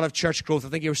 that a lot of church growth, I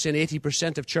think you were saying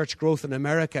 80% of church growth in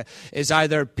America is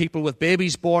either people with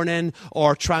babies born in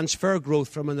or transfer growth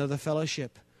from another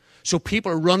fellowship. So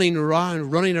people are running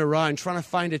around, trying to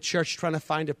find a church, trying to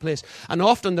find a place. And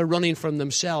often they're running from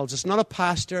themselves. It's not a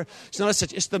pastor.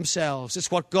 It's themselves. It's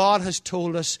what God has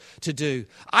told us to do.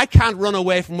 I can't run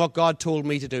away from what God told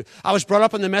me to do. I was brought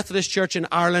up in the Methodist Church in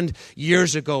Ireland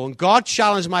years ago. And God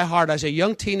challenged my heart as a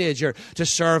young teenager to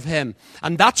serve Him.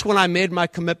 And that's when I made my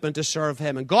commitment to serve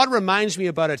Him. And God reminds me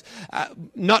about it,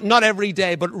 not every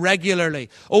day, but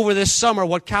regularly. Over this summer,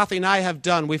 what Kathy and I have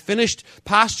done, we finished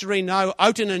pastoring now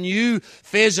out in a new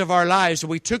phase of our lives.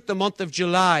 We took the month of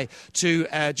July to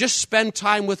just spend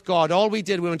time with God. All we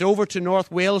did, we went over to North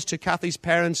Wales to Kathy's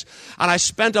parents, and I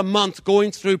spent a month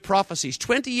going through prophecies.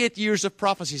 28 years of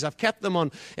prophecies. I've kept them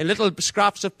in little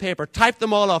scraps of paper, typed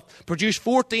them all up, produced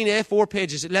 14 A4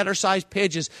 pages, letter-sized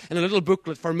pages in a little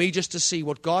booklet for me just to see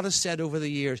what God has said over the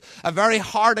years. A very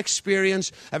hard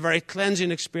experience, a very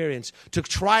cleansing experience, to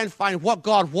try and find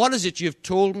what is it you've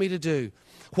told me to do?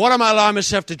 What am I allowing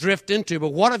myself to drift into?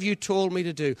 But what have you told me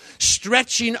to do?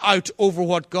 Stretching out over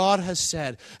what God has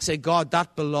said. Say, God,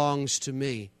 that belongs to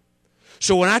me.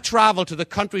 So when I travel to the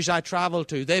countries I travel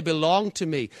to, they belong to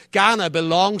me. Ghana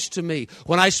belongs to me.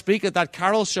 When I speak at that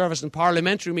carol service and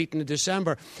parliamentary meeting in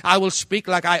December, I will speak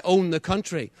like I own the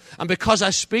country. And because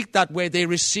I speak that way, they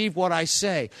receive what I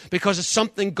say. Because it's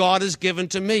something God has given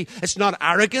to me. It's not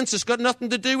arrogance. It's got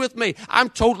nothing to do with me. I'm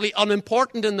totally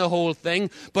unimportant in the whole thing.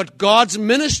 But God's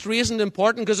ministry isn't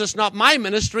important because it's not my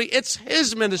ministry. It's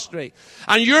His ministry.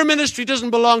 And your ministry doesn't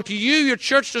belong to you. Your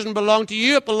church doesn't belong to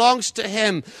you. It belongs to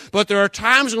Him. But there are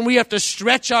times when we have to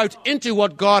stretch out into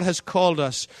what God has called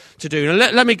us to do.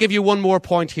 Now, let me give you one more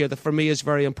point here that for me is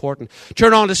very important.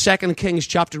 Turn on to 2 Kings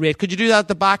chapter 8. Could you do that at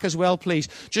the back as well, please?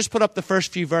 Just put up the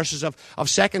first few verses of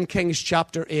 2 Kings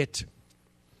chapter 8.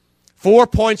 4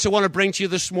 points I want to bring to you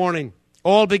this morning,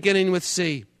 all beginning with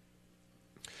C.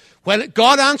 When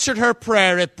God answered her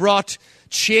prayer, it brought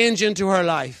change into her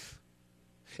life.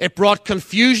 It brought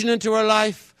confusion into her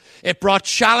life. It brought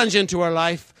challenge into her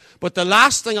life. But the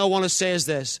last thing I want to say is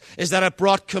this, is that it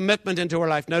brought commitment into her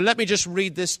life. Now, let me just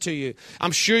read this to you.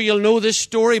 I'm sure you'll know this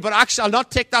story, but actually, I'll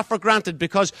not take that for granted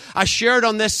because I shared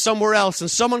on this somewhere else, and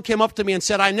someone came up to me and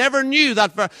said, I never knew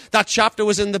that chapter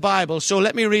was in the Bible, so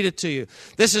let me read it to you.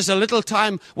 This is a little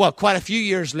time, well, quite a few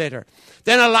years later.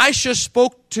 Then Elisha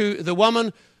spoke to the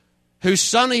woman whose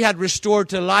son he had restored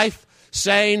to life,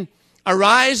 saying,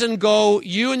 Arise and go,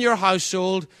 you and your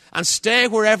household, and stay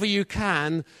wherever you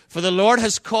can, for the Lord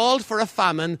has called for a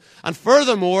famine, and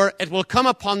furthermore, it will come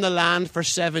upon the land for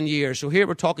 7 years. So here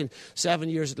we're talking 7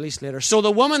 years at least later. So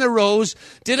the woman arose,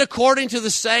 did according to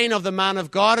the saying of the man of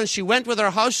God, and she went with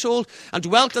her household and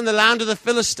dwelt in the land of the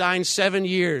Philistines 7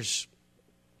 years.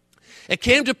 It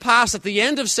came to pass at the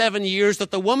end of 7 years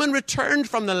that the woman returned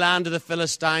from the land of the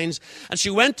Philistines, and she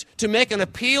went to make an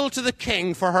appeal to the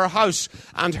king for her house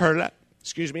and her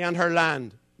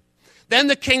land. Then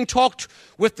the king talked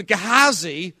with the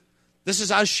Gehazi. This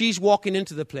is as she's walking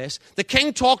into the place. The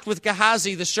king talked with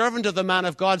Gehazi, the servant of the man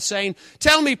of God, saying,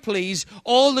 Tell me, please,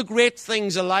 all the great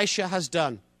things Elisha has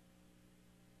done.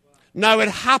 Now it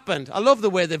happened. I love the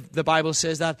way the Bible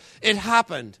says that. It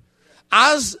happened.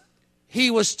 As he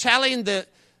was telling the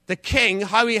king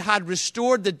how he had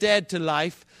restored the dead to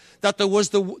life, that there was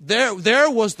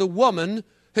the woman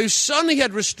whose son he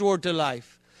had restored to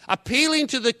life, appealing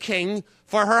to the king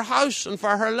for her house and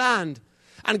for her land.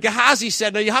 And Gehazi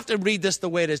said, now you have to read this the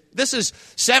way it is. This is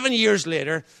 7 years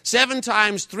later, 7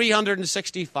 times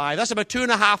 365. That's about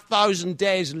 2,500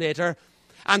 days later.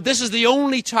 And this is the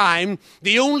only time,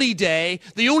 the only day,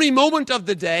 the only moment of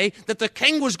the day that the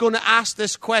king was going to ask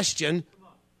this question.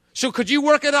 So could you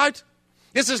work it out?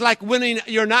 This is like winning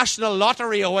your national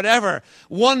lottery or whatever,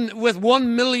 with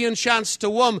 1 million chance to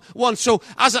one. So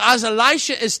as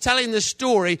Elisha is telling this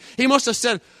story, he must have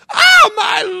said, Oh,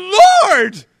 my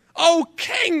Lord! Oh,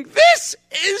 king, this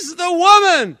is the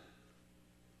woman!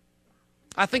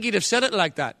 I think he'd have said it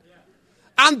like that.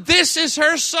 And this is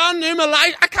her son, whom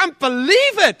Elisha... I can't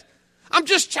believe it! I'm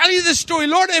just telling you this story.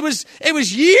 Lord, it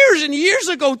was years and years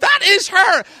ago. That is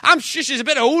her. I'm sure she's a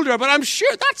bit older, but I'm sure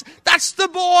that's the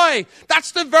boy.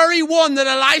 That's the very one that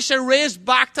Elisha raised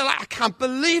back to life. I can't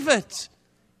believe it.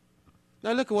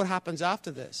 Now look at what happens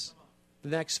after this. The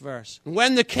next verse. And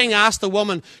when the king asked the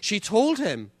woman, she told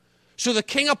him. So the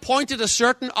king appointed a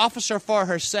certain officer for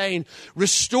her, saying,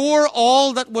 Restore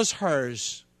all that was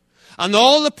hers, and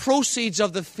all the proceeds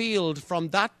of the field from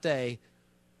that day,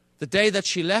 the day that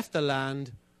she left the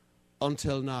land,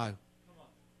 until now.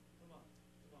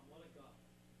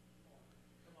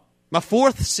 My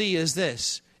fourth C is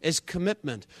this, is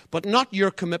commitment. But not your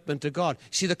commitment to God.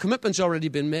 See, the commitment's already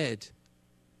been made.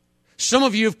 Some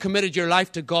of you have committed your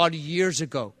life to God years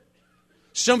ago.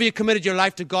 Some of you committed your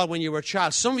life to God when you were a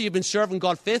child. Some of you have been serving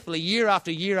God faithfully year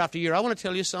after year after year. I want to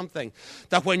tell you something.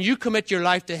 That when you commit your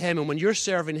life to Him and when you're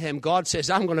serving Him, God says,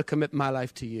 I'm going to commit my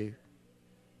life to you.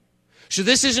 So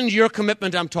this isn't your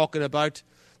commitment I'm talking about.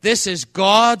 This is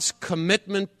God's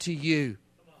commitment to you.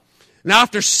 Now,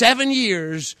 after 7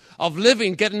 years of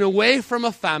living, getting away from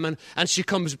a famine, and she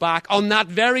comes back on that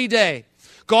very day,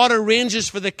 God arranges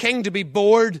for the king to be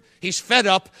bored. He's fed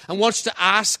up and wants to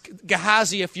ask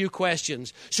Gehazi a few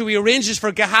questions. So he arranges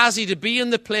for Gehazi to be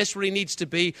in the place where he needs to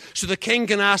be so the king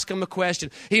can ask him a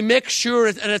question. He makes sure,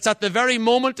 and it's at the very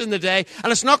moment in the day,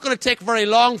 and it's not going to take very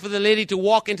long for the lady to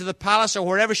walk into the palace or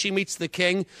wherever she meets the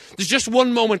king. There's just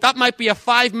one moment. That might be a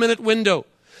 5-minute window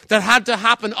that had to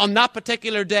happen on that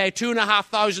particular day,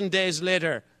 2,500 days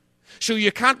later. So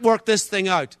you can't work this thing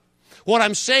out. What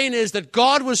I'm saying is that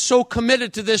God was so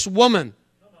committed to this woman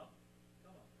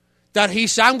That he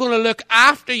said, I'm going to look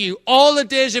after you all the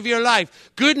days of your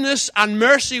life. Goodness and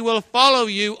mercy will follow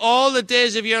you all the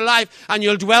days of your life, and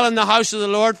you'll dwell in the house of the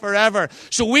Lord forever.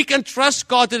 So we can trust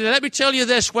God today. Let me tell you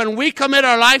this, when we commit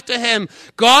our life to him,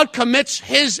 God commits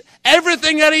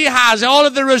everything that he has, all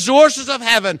of the resources of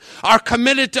heaven are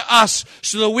committed to us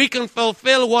so that we can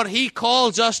fulfill what he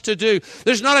calls us to do.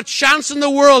 There's not a chance in the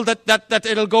world that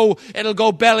it'll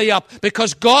go belly up,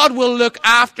 because God will look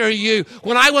after you.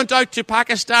 When I went out to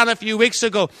Pakistan a few weeks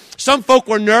ago, some folk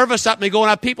were nervous at me going,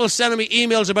 I have people sending me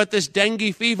emails about this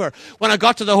dengue fever. When I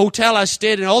got to the hotel I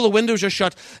stayed in, all the windows are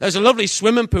shut. There's a lovely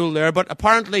swimming pool there, but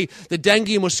apparently the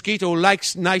dengue mosquito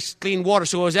likes nice clean water,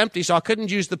 so it was empty, so I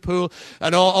couldn't use the pool,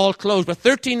 and all closed. But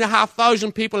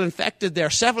 13,500 people infected there.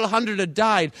 Several hundred had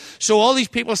died. So all these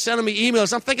people sending me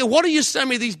emails. I'm thinking, what do you send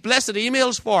me these blessed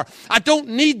emails for? I don't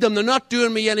need them. They're not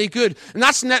doing me any good. And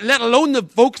that's let alone the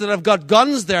folks that have got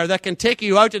guns there that can take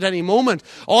you out at any moment.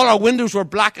 All our windows were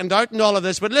blackened out and all of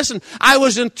this. But listen, I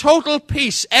was in total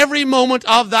peace every moment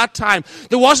of that time.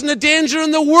 There wasn't a danger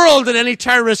in the world that any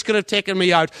terrorist could have taken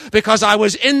me out, because I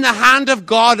was in the hand of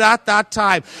God at that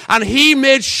time. And he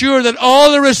made sure that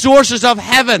all the resources of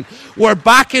heaven were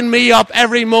backing me up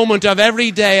every moment of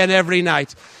every day and every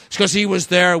night. It's because he was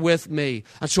there with me.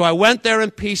 And so I went there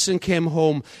in peace and came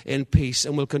home in peace,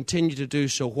 and will continue to do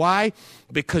so. Why?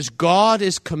 Because God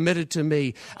is committed to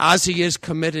me as he is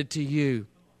committed to you.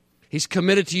 He's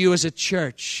committed to you as a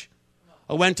church.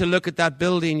 I went to look at that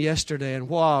building yesterday, and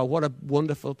wow, what a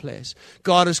wonderful place.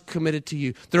 God is committed to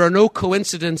you. There are no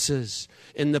coincidences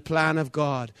in the plan of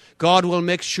God. God will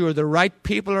make sure the right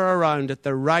people are around at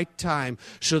the right time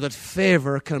so that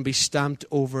favor can be stamped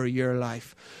over your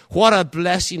life. What a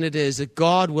blessing it is that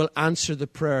God will answer the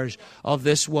prayers of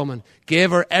this woman.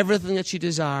 Gave her everything that she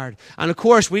desired. And of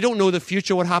course, we don't know the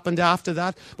future, what happened after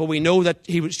that, but we know that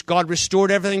God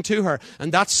restored everything to her.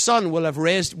 And that son will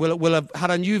have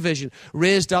had a new vision,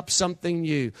 raised up something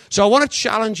new. So I want to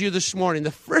challenge you this morning.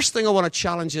 The first thing I want to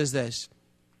challenge is this.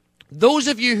 Those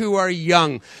of you who are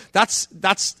young, that's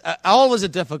always a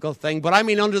difficult thing, but I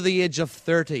mean under the age of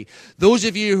 30. Those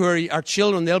of you who are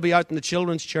children, they'll be out in the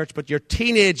children's church, but you're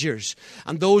teenagers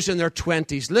and those in their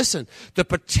 20s. Listen, the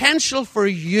potential for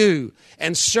you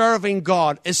in serving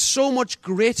God is so much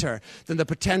greater than the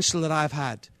potential that I've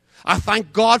had. I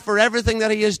thank God for everything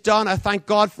that he has done. I thank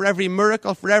God for every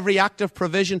miracle, for every act of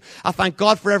provision. I thank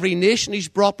God for every nation he's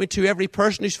brought me to, every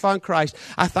person who's found Christ.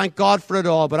 I thank God for it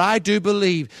all. But I do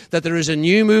believe that there is a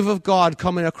new move of God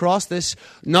coming across this,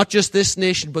 not just this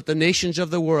nation, but the nations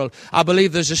of the world. I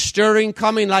believe there's a stirring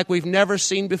coming like we've never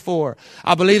seen before.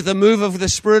 I believe the move of the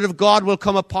Spirit of God will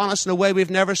come upon us in a way we've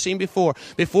never seen before.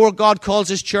 Before God calls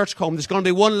his church home, there's going to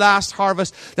be one last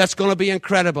harvest that's going to be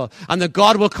incredible. And that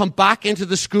God will come back into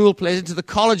the school place, into the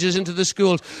colleges, into the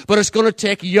schools. But it's going to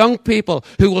take young people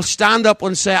who will stand up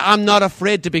and say, I'm not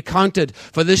afraid to be counted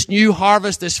for this new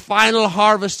harvest, this final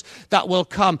harvest that will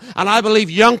come. And I believe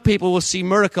young people will see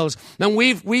miracles. And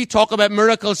we talk about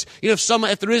miracles. You know,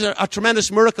 if there is a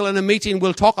tremendous miracle in a meeting,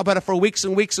 we'll talk about it for weeks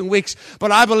and weeks and weeks.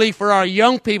 But I believe for our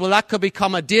young people, that could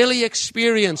become a daily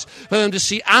experience for them to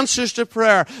see answers to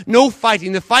prayer. No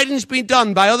fighting. The fighting's been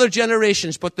done by other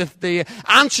generations, but the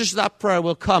answers to that prayer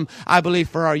will come, I believe,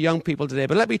 for our young people today.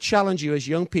 But let me challenge you as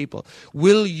young people.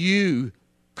 Will you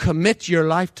commit your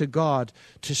life to God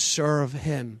to serve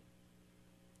him?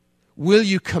 Will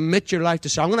you commit your life to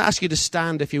serve? I'm going to ask you to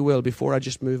stand, if you will, before I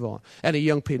just move on. Any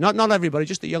young people. Not everybody,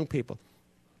 just the young people.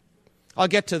 I'll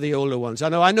get to the older ones.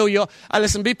 I know you.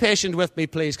 Listen, be patient with me,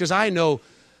 please, because I know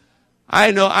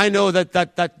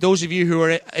that those of you who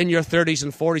are in your 30s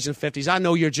and 40s and 50s, I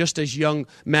know you're just as young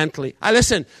mentally.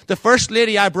 Listen, the first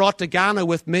lady I brought to Ghana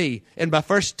with me in my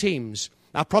first teams,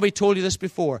 I've probably told you this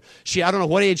before. I don't know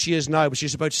what age she is now, but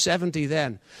she's about 70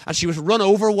 then. And she was run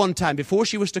over one time before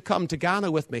she was to come to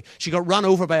Ghana with me. She got run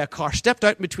over by a car, stepped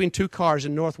out between two cars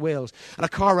in North Wales, and a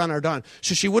car ran her down.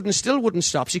 So she still wouldn't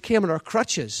stop. She came on her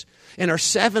crutches in her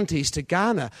 70s to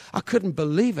Ghana. I couldn't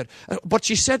believe it. But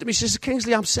she said to me, she says,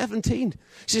 Kingsley, I'm 17.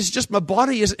 She says, just my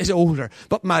body is older,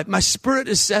 but my spirit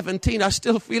is 17. I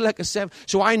still feel like a 7.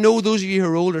 So I know those of you who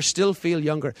are older still feel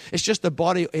younger. It's just the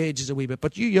body ages a wee bit.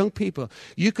 But you young people,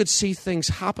 you could see things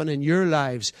happen in your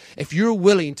lives. If you're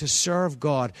willing to serve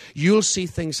God, you'll see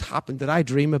things happen that I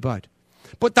dream about.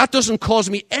 But that doesn't cause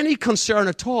me any concern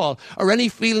at all, or any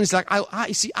feelings like,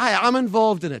 I am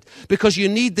involved in it. Because you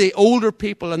need the older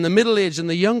people and the middle-aged and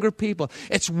the younger people.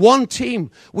 It's one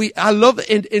team. I love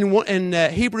in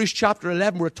Hebrews chapter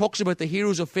 11, where it talks about the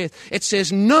heroes of faith. It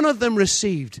says, none of them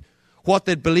received what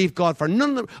they'd believed God for.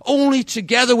 None of them, only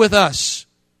together with us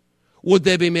would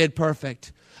they be made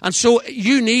perfect. And so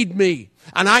you need me.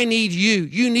 And I need you.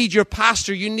 You need your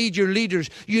pastor. You need your leaders.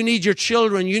 You need your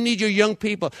children. You need your young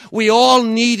people. We all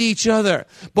need each other.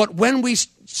 But when we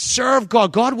serve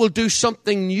God, God will do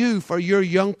something new for your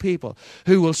young people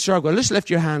who will serve God. Let's lift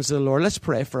your hands to the Lord. Let's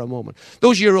pray for a moment.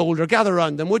 Those of you who are older, gather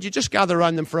around them. Would you just gather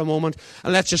around them for a moment,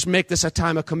 and let's just make this a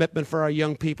time of commitment for our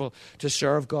young people to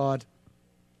serve God.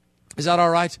 Is that all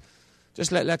right?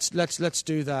 Just let's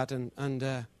do that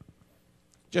and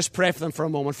just pray for them for a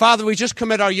moment. Father, we just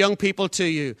commit our young people to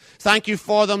you. Thank you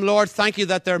for them, Lord. Thank you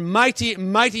that they're mighty,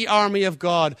 mighty army of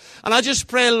God. And I just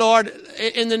pray, Lord,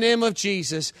 in the name of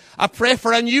Jesus, I pray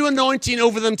for a new anointing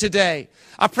over them today.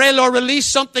 I pray, Lord, release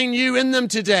something new in them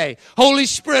today. Holy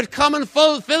Spirit, come and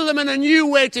fill them in a new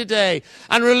way today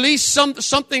and release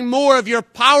something more of your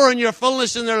power and your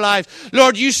fullness in their lives.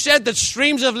 Lord, you said that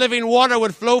streams of living water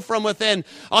would flow from within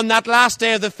on that last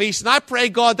day of the feast. And I pray,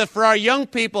 God, that for our young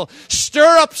people,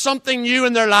 stir up something new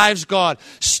in their lives, God.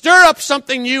 Stir up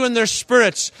something new in their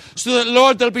spirits so that,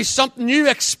 Lord, there'll be some new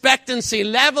expectancy,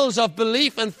 levels of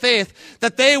belief and faith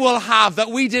that they will have that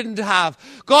we didn't have.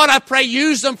 God, I pray,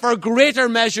 use them for greater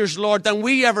measures, Lord, than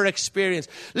we ever experienced.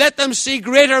 Let them see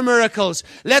greater miracles.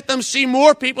 Let them see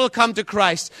more people come to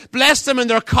Christ. Bless them in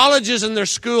their colleges and their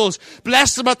schools.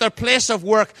 Bless them at their place of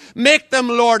work. Make them,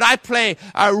 Lord, I pray,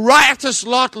 a riotous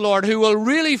lot, Lord, who will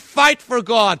really fight for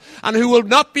God and who will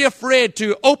not be afraid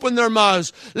to open their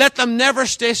mouths. Let them never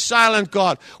stay silent,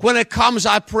 God, when it comes,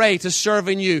 I pray, to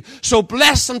serving you. So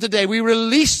bless them today. We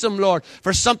release them, Lord,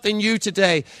 for something new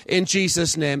today. In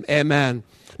Jesus' name, amen.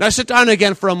 Now sit down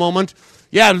again for a moment.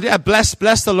 Yeah,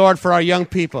 bless the Lord for our young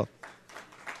people.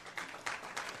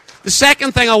 The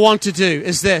second thing I want to do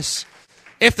is this.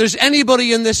 If there's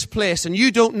anybody in this place and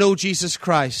you don't know Jesus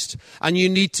Christ and you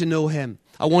need to know him,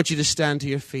 I want you to stand to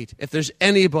your feet. If there's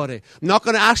anybody, I'm not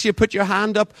going to ask you to put your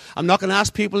hand up. I'm not going to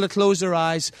ask people to close their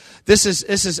eyes. This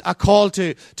is a call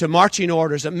to marching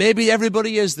orders. And maybe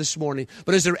everybody is this morning.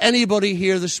 But is there anybody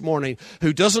here this morning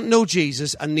who doesn't know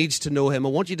Jesus and needs to know him? I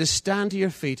want you to stand to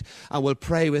your feet and we'll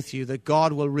pray with you that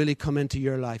God will really come into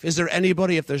your life. Is there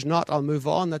anybody? If there's not, I'll move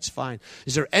on. That's fine.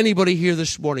 Is there anybody here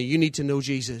this morning you need to know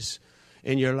Jesus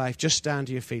in your life? Just stand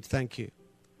to your feet. Thank you.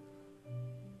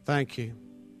 Thank you.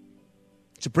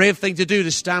 It's a brave thing to do, to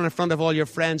stand in front of all your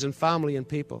friends and family and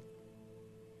people.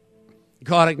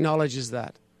 God acknowledges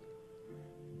that.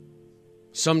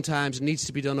 Sometimes it needs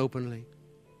to be done openly.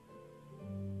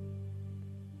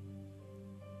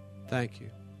 Thank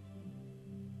you.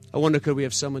 I wonder, could we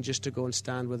have someone just to go and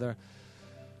stand with her?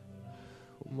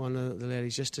 One of the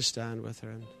ladies just to stand with her.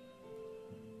 I'm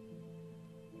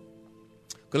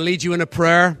going to lead you in a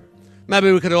prayer.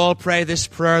 Maybe we could all pray this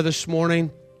prayer this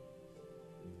morning.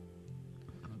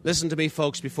 Listen to me,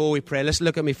 folks, before we pray. Let's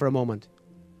look at me for a moment.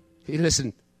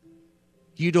 Listen,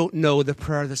 you don't know the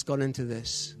prayer that's gone into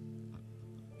this.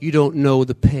 You don't know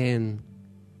the pain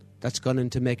that's gone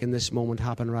into making this moment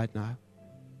happen right now.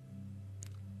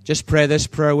 Just pray this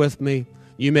prayer with me.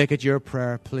 You make it your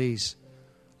prayer, please.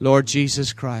 Lord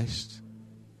Jesus Christ,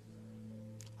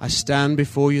 I stand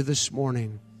before you this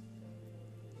morning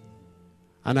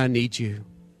and I need you.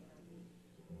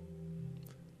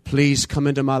 Please come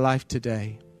into my life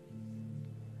today.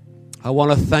 I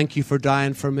want to thank you for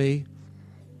dying for me.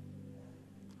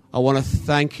 I want to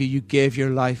thank you. You gave your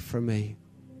life for me.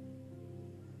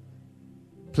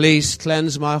 Please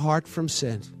cleanse my heart from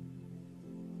sin.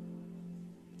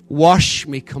 Wash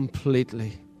me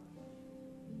completely.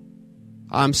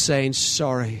 I'm saying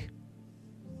sorry.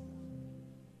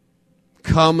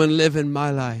 Come and live in my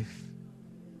life.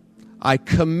 I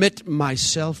commit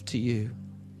myself to you.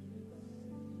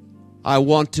 I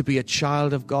want to be a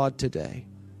child of God today.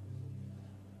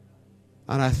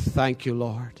 And I thank you,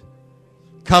 Lord.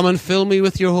 Come and fill me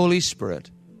with your Holy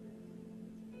Spirit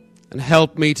and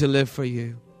help me to live for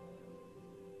you.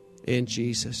 In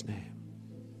Jesus' name.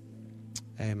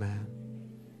 Amen.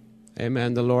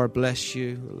 Amen. The Lord bless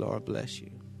you. The Lord bless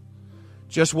you.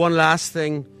 Just one last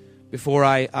thing before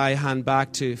I hand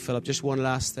back to Philip. Just one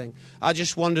last thing. I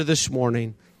just wonder this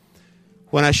morning,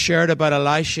 when I shared about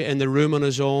Elisha in the room on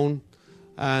his own,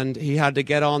 and he had to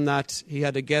get on that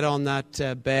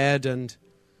bed, and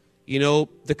you know,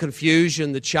 the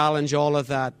confusion, the challenge, all of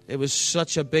that. It was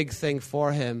such a big thing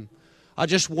for him. I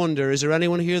just wonder, is there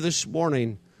anyone here this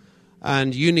morning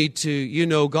and you need to, you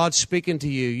know, God's speaking to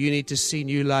you. You need to see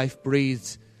new life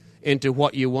breathed into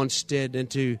what you once did,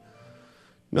 into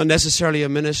not necessarily a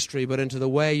ministry, but into the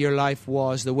way your life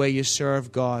was, the way you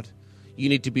served God. You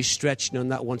need to be stretching on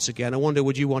that once again. I wonder,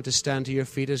 would you want to stand to your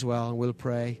feet as well, and we'll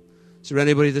pray. Is there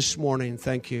anybody this morning?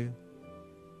 Thank you.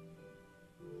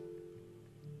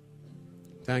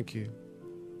 Thank you.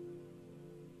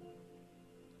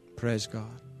 Praise God.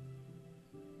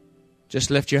 Just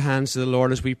lift your hands to the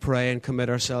Lord as we pray and commit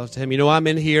ourselves to Him. You know, I'm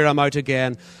in here, I'm out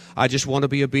again. I just want to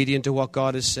be obedient to what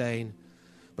God is saying.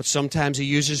 But sometimes He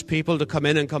uses people to come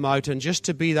in and come out, and just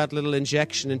to be that little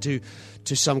injection into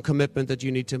some commitment that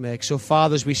you need to make. So,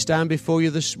 Father, as we stand before you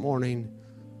this morning,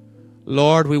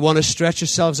 Lord, we want to stretch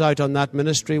ourselves out on that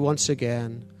ministry once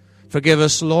again. Forgive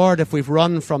us, Lord, if we've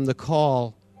run from the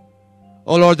call.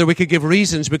 Oh, Lord, that we could give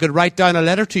reasons. We could write down a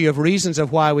letter to you of reasons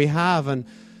of why we have, and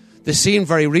they seem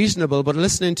very reasonable, but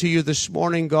listening to you this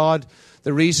morning, God,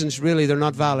 the reasons really, they're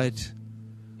not valid.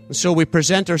 And so we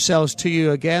present ourselves to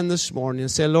you again this morning and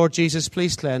say, Lord Jesus,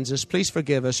 please cleanse us. Please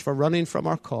forgive us for running from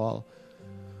our call.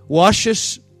 Wash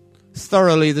us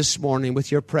thoroughly this morning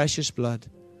with your precious blood.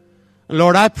 And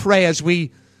Lord, I pray as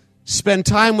we spend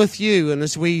time with you and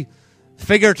as we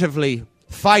figuratively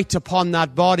fight upon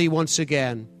that body once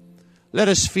again, let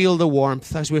us feel the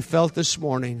warmth as we felt this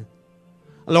morning.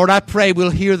 Lord, I pray we'll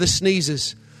hear the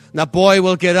sneezes. And that boy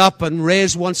will get up and be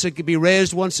raised once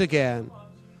again.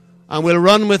 And we'll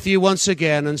run with you once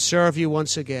again and serve you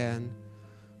once again.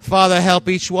 Father, help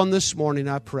each one this morning,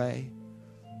 I pray.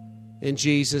 In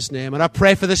Jesus' name. And I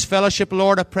pray for this fellowship,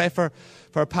 Lord. I pray for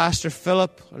Pastor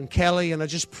Philip and Kelly. And I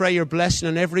just pray your blessing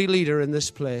on every leader in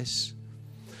this place.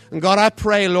 And God, I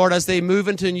pray, Lord, as they move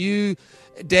into new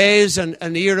days and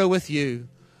an era with you,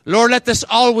 Lord, let this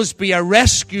always be a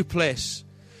rescue place.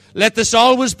 Let this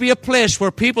always be a place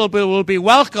where people will be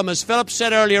welcome, as Philip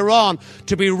said earlier on,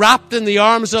 to be wrapped in the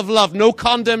arms of love. No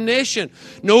condemnation,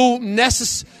 no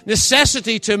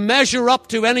necessity to measure up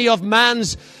to any of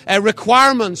man's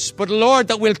requirements. But Lord,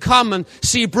 that we'll come and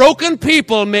see broken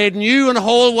people made new and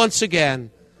whole once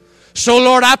again. So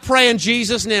Lord, I pray in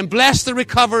Jesus' name, bless the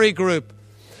recovery group.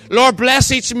 Lord,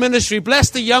 bless each ministry. Bless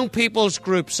the young people's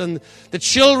groups and the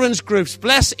children's groups.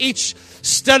 Bless each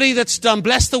study that's done.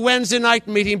 Bless the Wednesday night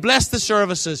meeting. Bless the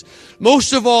services.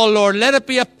 Most of all, Lord, let it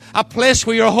be a place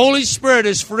where your Holy Spirit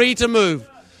is free to move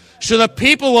so that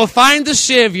people will find the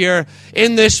Savior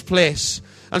in this place.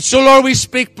 And so, Lord, we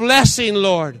speak blessing,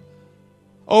 Lord,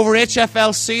 over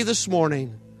HFLC this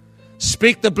morning.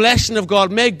 Speak the blessing of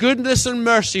God. May goodness and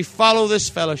mercy follow this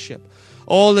fellowship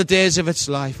all the days of its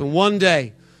life. And one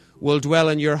day, will dwell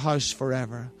in your house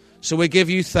forever. So we give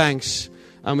you thanks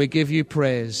and we give you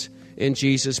praise in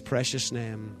Jesus' precious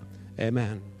name.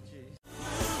 Amen.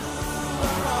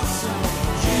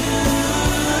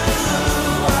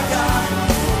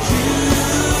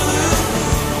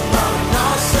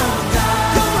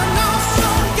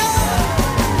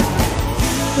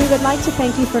 We would like to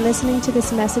thank you for listening to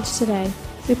this message today.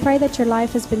 We pray that your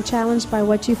life has been challenged by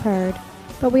what you've heard,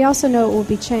 but we also know it will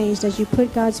be changed as you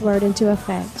put God's Word into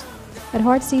effect. At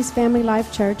Heartsease Family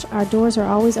Life Church, our doors are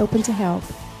always open to help.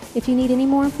 If you need any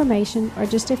more information or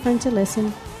just a friend to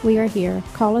listen, we are here.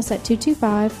 Call us at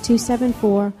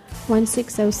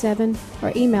 225-274-1607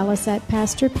 or email us at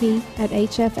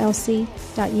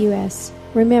pastorp@hflc.us.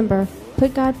 Remember,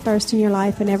 put God first in your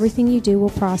life and everything you do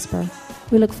will prosper.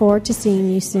 We look forward to seeing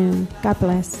you soon. God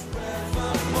bless.